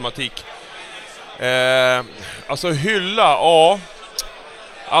enkel matematik. Hylla,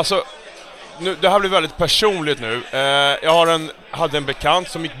 nu, det här blir väldigt personligt nu. Jag hade en bekant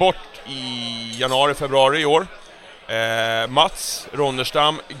som gick bort i januari-februari i år. Mats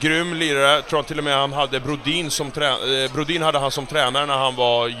Ronnerstam, grym lirare. Tror till och med han hade Brodin hade han som tränare när han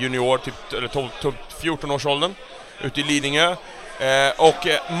var junior, eller 14 års åldern, ute i Lidingö. Och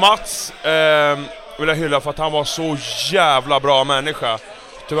Mats vill jag hylla för att han var så jävla bra människa.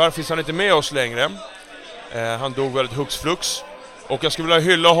 Tyvärr finns han inte med oss längre. Han dog väldigt hux flux. Och jag skulle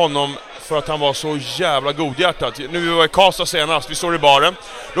vilja hylla honom för att han var så jävla godhjärtad. Nu vi var i Karlstad senast, vi står i baren.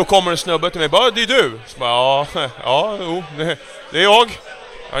 Då kommer en snubbe till mig, bara, det är du. Så bara, det är jag.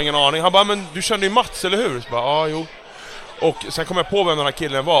 Jag har ingen aning. Han bara, men du känner ju Mats, eller hur? Så bara, jo. Och sen kom jag på vem den här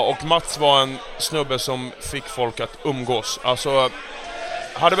killen var. Och Mats var en snubbe som fick folk att umgås.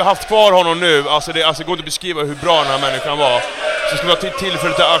 Hade vi haft kvar honom nu, det går inte att beskriva hur bra den här människan var. Så skulle jag ta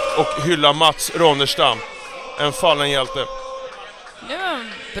tillfället i akt och hylla Mats Ronnerstam. En fallen hjälte. Det var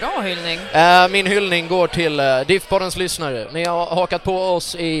en bra hyllning. Min hyllning går till Diffpoddens lyssnare. Ni har hakat på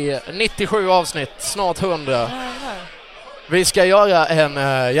oss i 97 avsnitt, snart 100. Vi ska göra en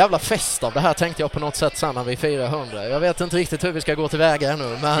jävla fest av det här, tänkte jag på något sätt sen när vi firar 100. Jag vet inte riktigt hur vi ska gå tillväga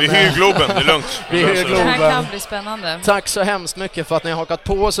ännu. Men vi hyr Globen, det är lugnt. Vi hyr Globen. Det här kan bli spännande. Tack så hemskt mycket för att ni har hakat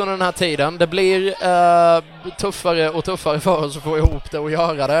på oss under den här tiden. Det blir tuffare och tuffare för oss att få ihop det och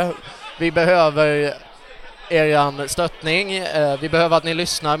göra det. Vi behöver er stöttning. Vi behöver att ni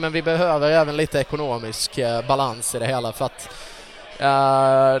lyssnar, men vi behöver även lite ekonomisk balans i det hela, för att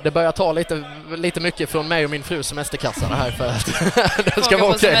det börjar ta lite mycket från mig och min frus semesterkassa det här, för att det ska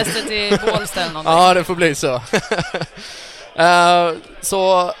vara okej. Semester till Bålsta eller någonting. Ja, det får bli så.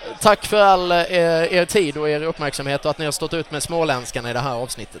 Så tack för all er tid och er uppmärksamhet och att ni har stått ut med småländskan i det här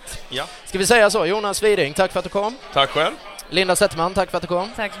avsnittet. Ja. Ska vi säga så? Jonas Widing, tack för att du kom. Tack själv. Linda Zetterman, tack för att du kom.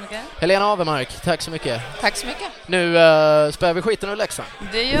 Tack så mycket. Helena Avermark, tack så mycket. Tack så mycket. Nu spär vi skiten ur Leksand.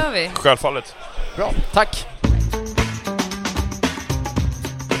 Det gör vi. Självfallet. Bra, tack.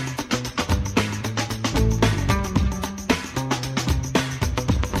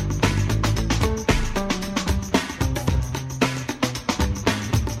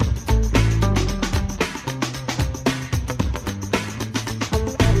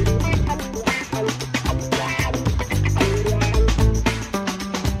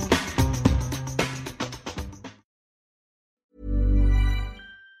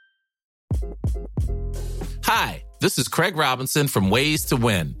 Hi, this is Craig Robinson from Ways to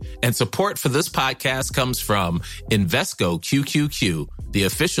Win, and support for this podcast comes from Invesco QQQ, the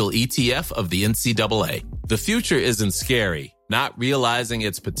official ETF of the NCAA. The future isn't scary. Not realizing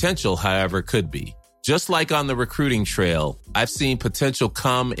its potential, however, could be. Just like on the recruiting trail, I've seen potential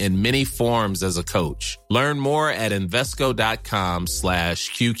come in many forms as a coach. Learn more at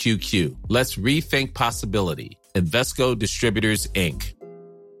Invesco.com/QQQ. Let's rethink possibility. Invesco Distributors, Inc.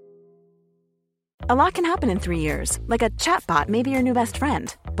 A lot can happen in 3 years, like a chatbot may be your new best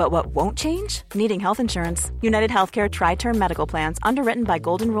friend. But what won't change? Needing health insurance. United Healthcare Tri-Term Medical Plans, underwritten by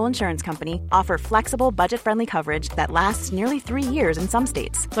Golden Rule Insurance Company, offer flexible, budget-friendly coverage that lasts nearly 3 years in some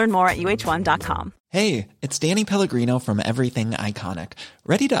states. Learn more at UH1.com. Hey, it's Danny Pellegrino from Everything Iconic.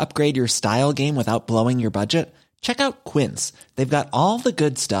 Ready to upgrade your style game without blowing your budget? Check out Quince. They've got all the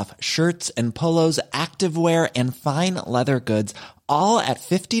good stuff, shirts and polos, activewear, and fine leather goods, all at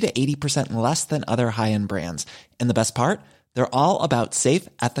 50 to 80% less than other high-end brands. And the best part? They're all about safe,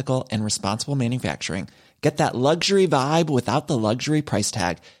 ethical, and responsible manufacturing. Get that luxury vibe without the luxury price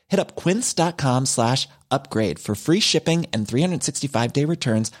tag. Hit up quince.com/upgrade for free shipping and 365-day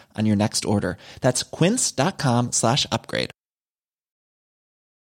returns on your next order. That's quince.com/upgrade.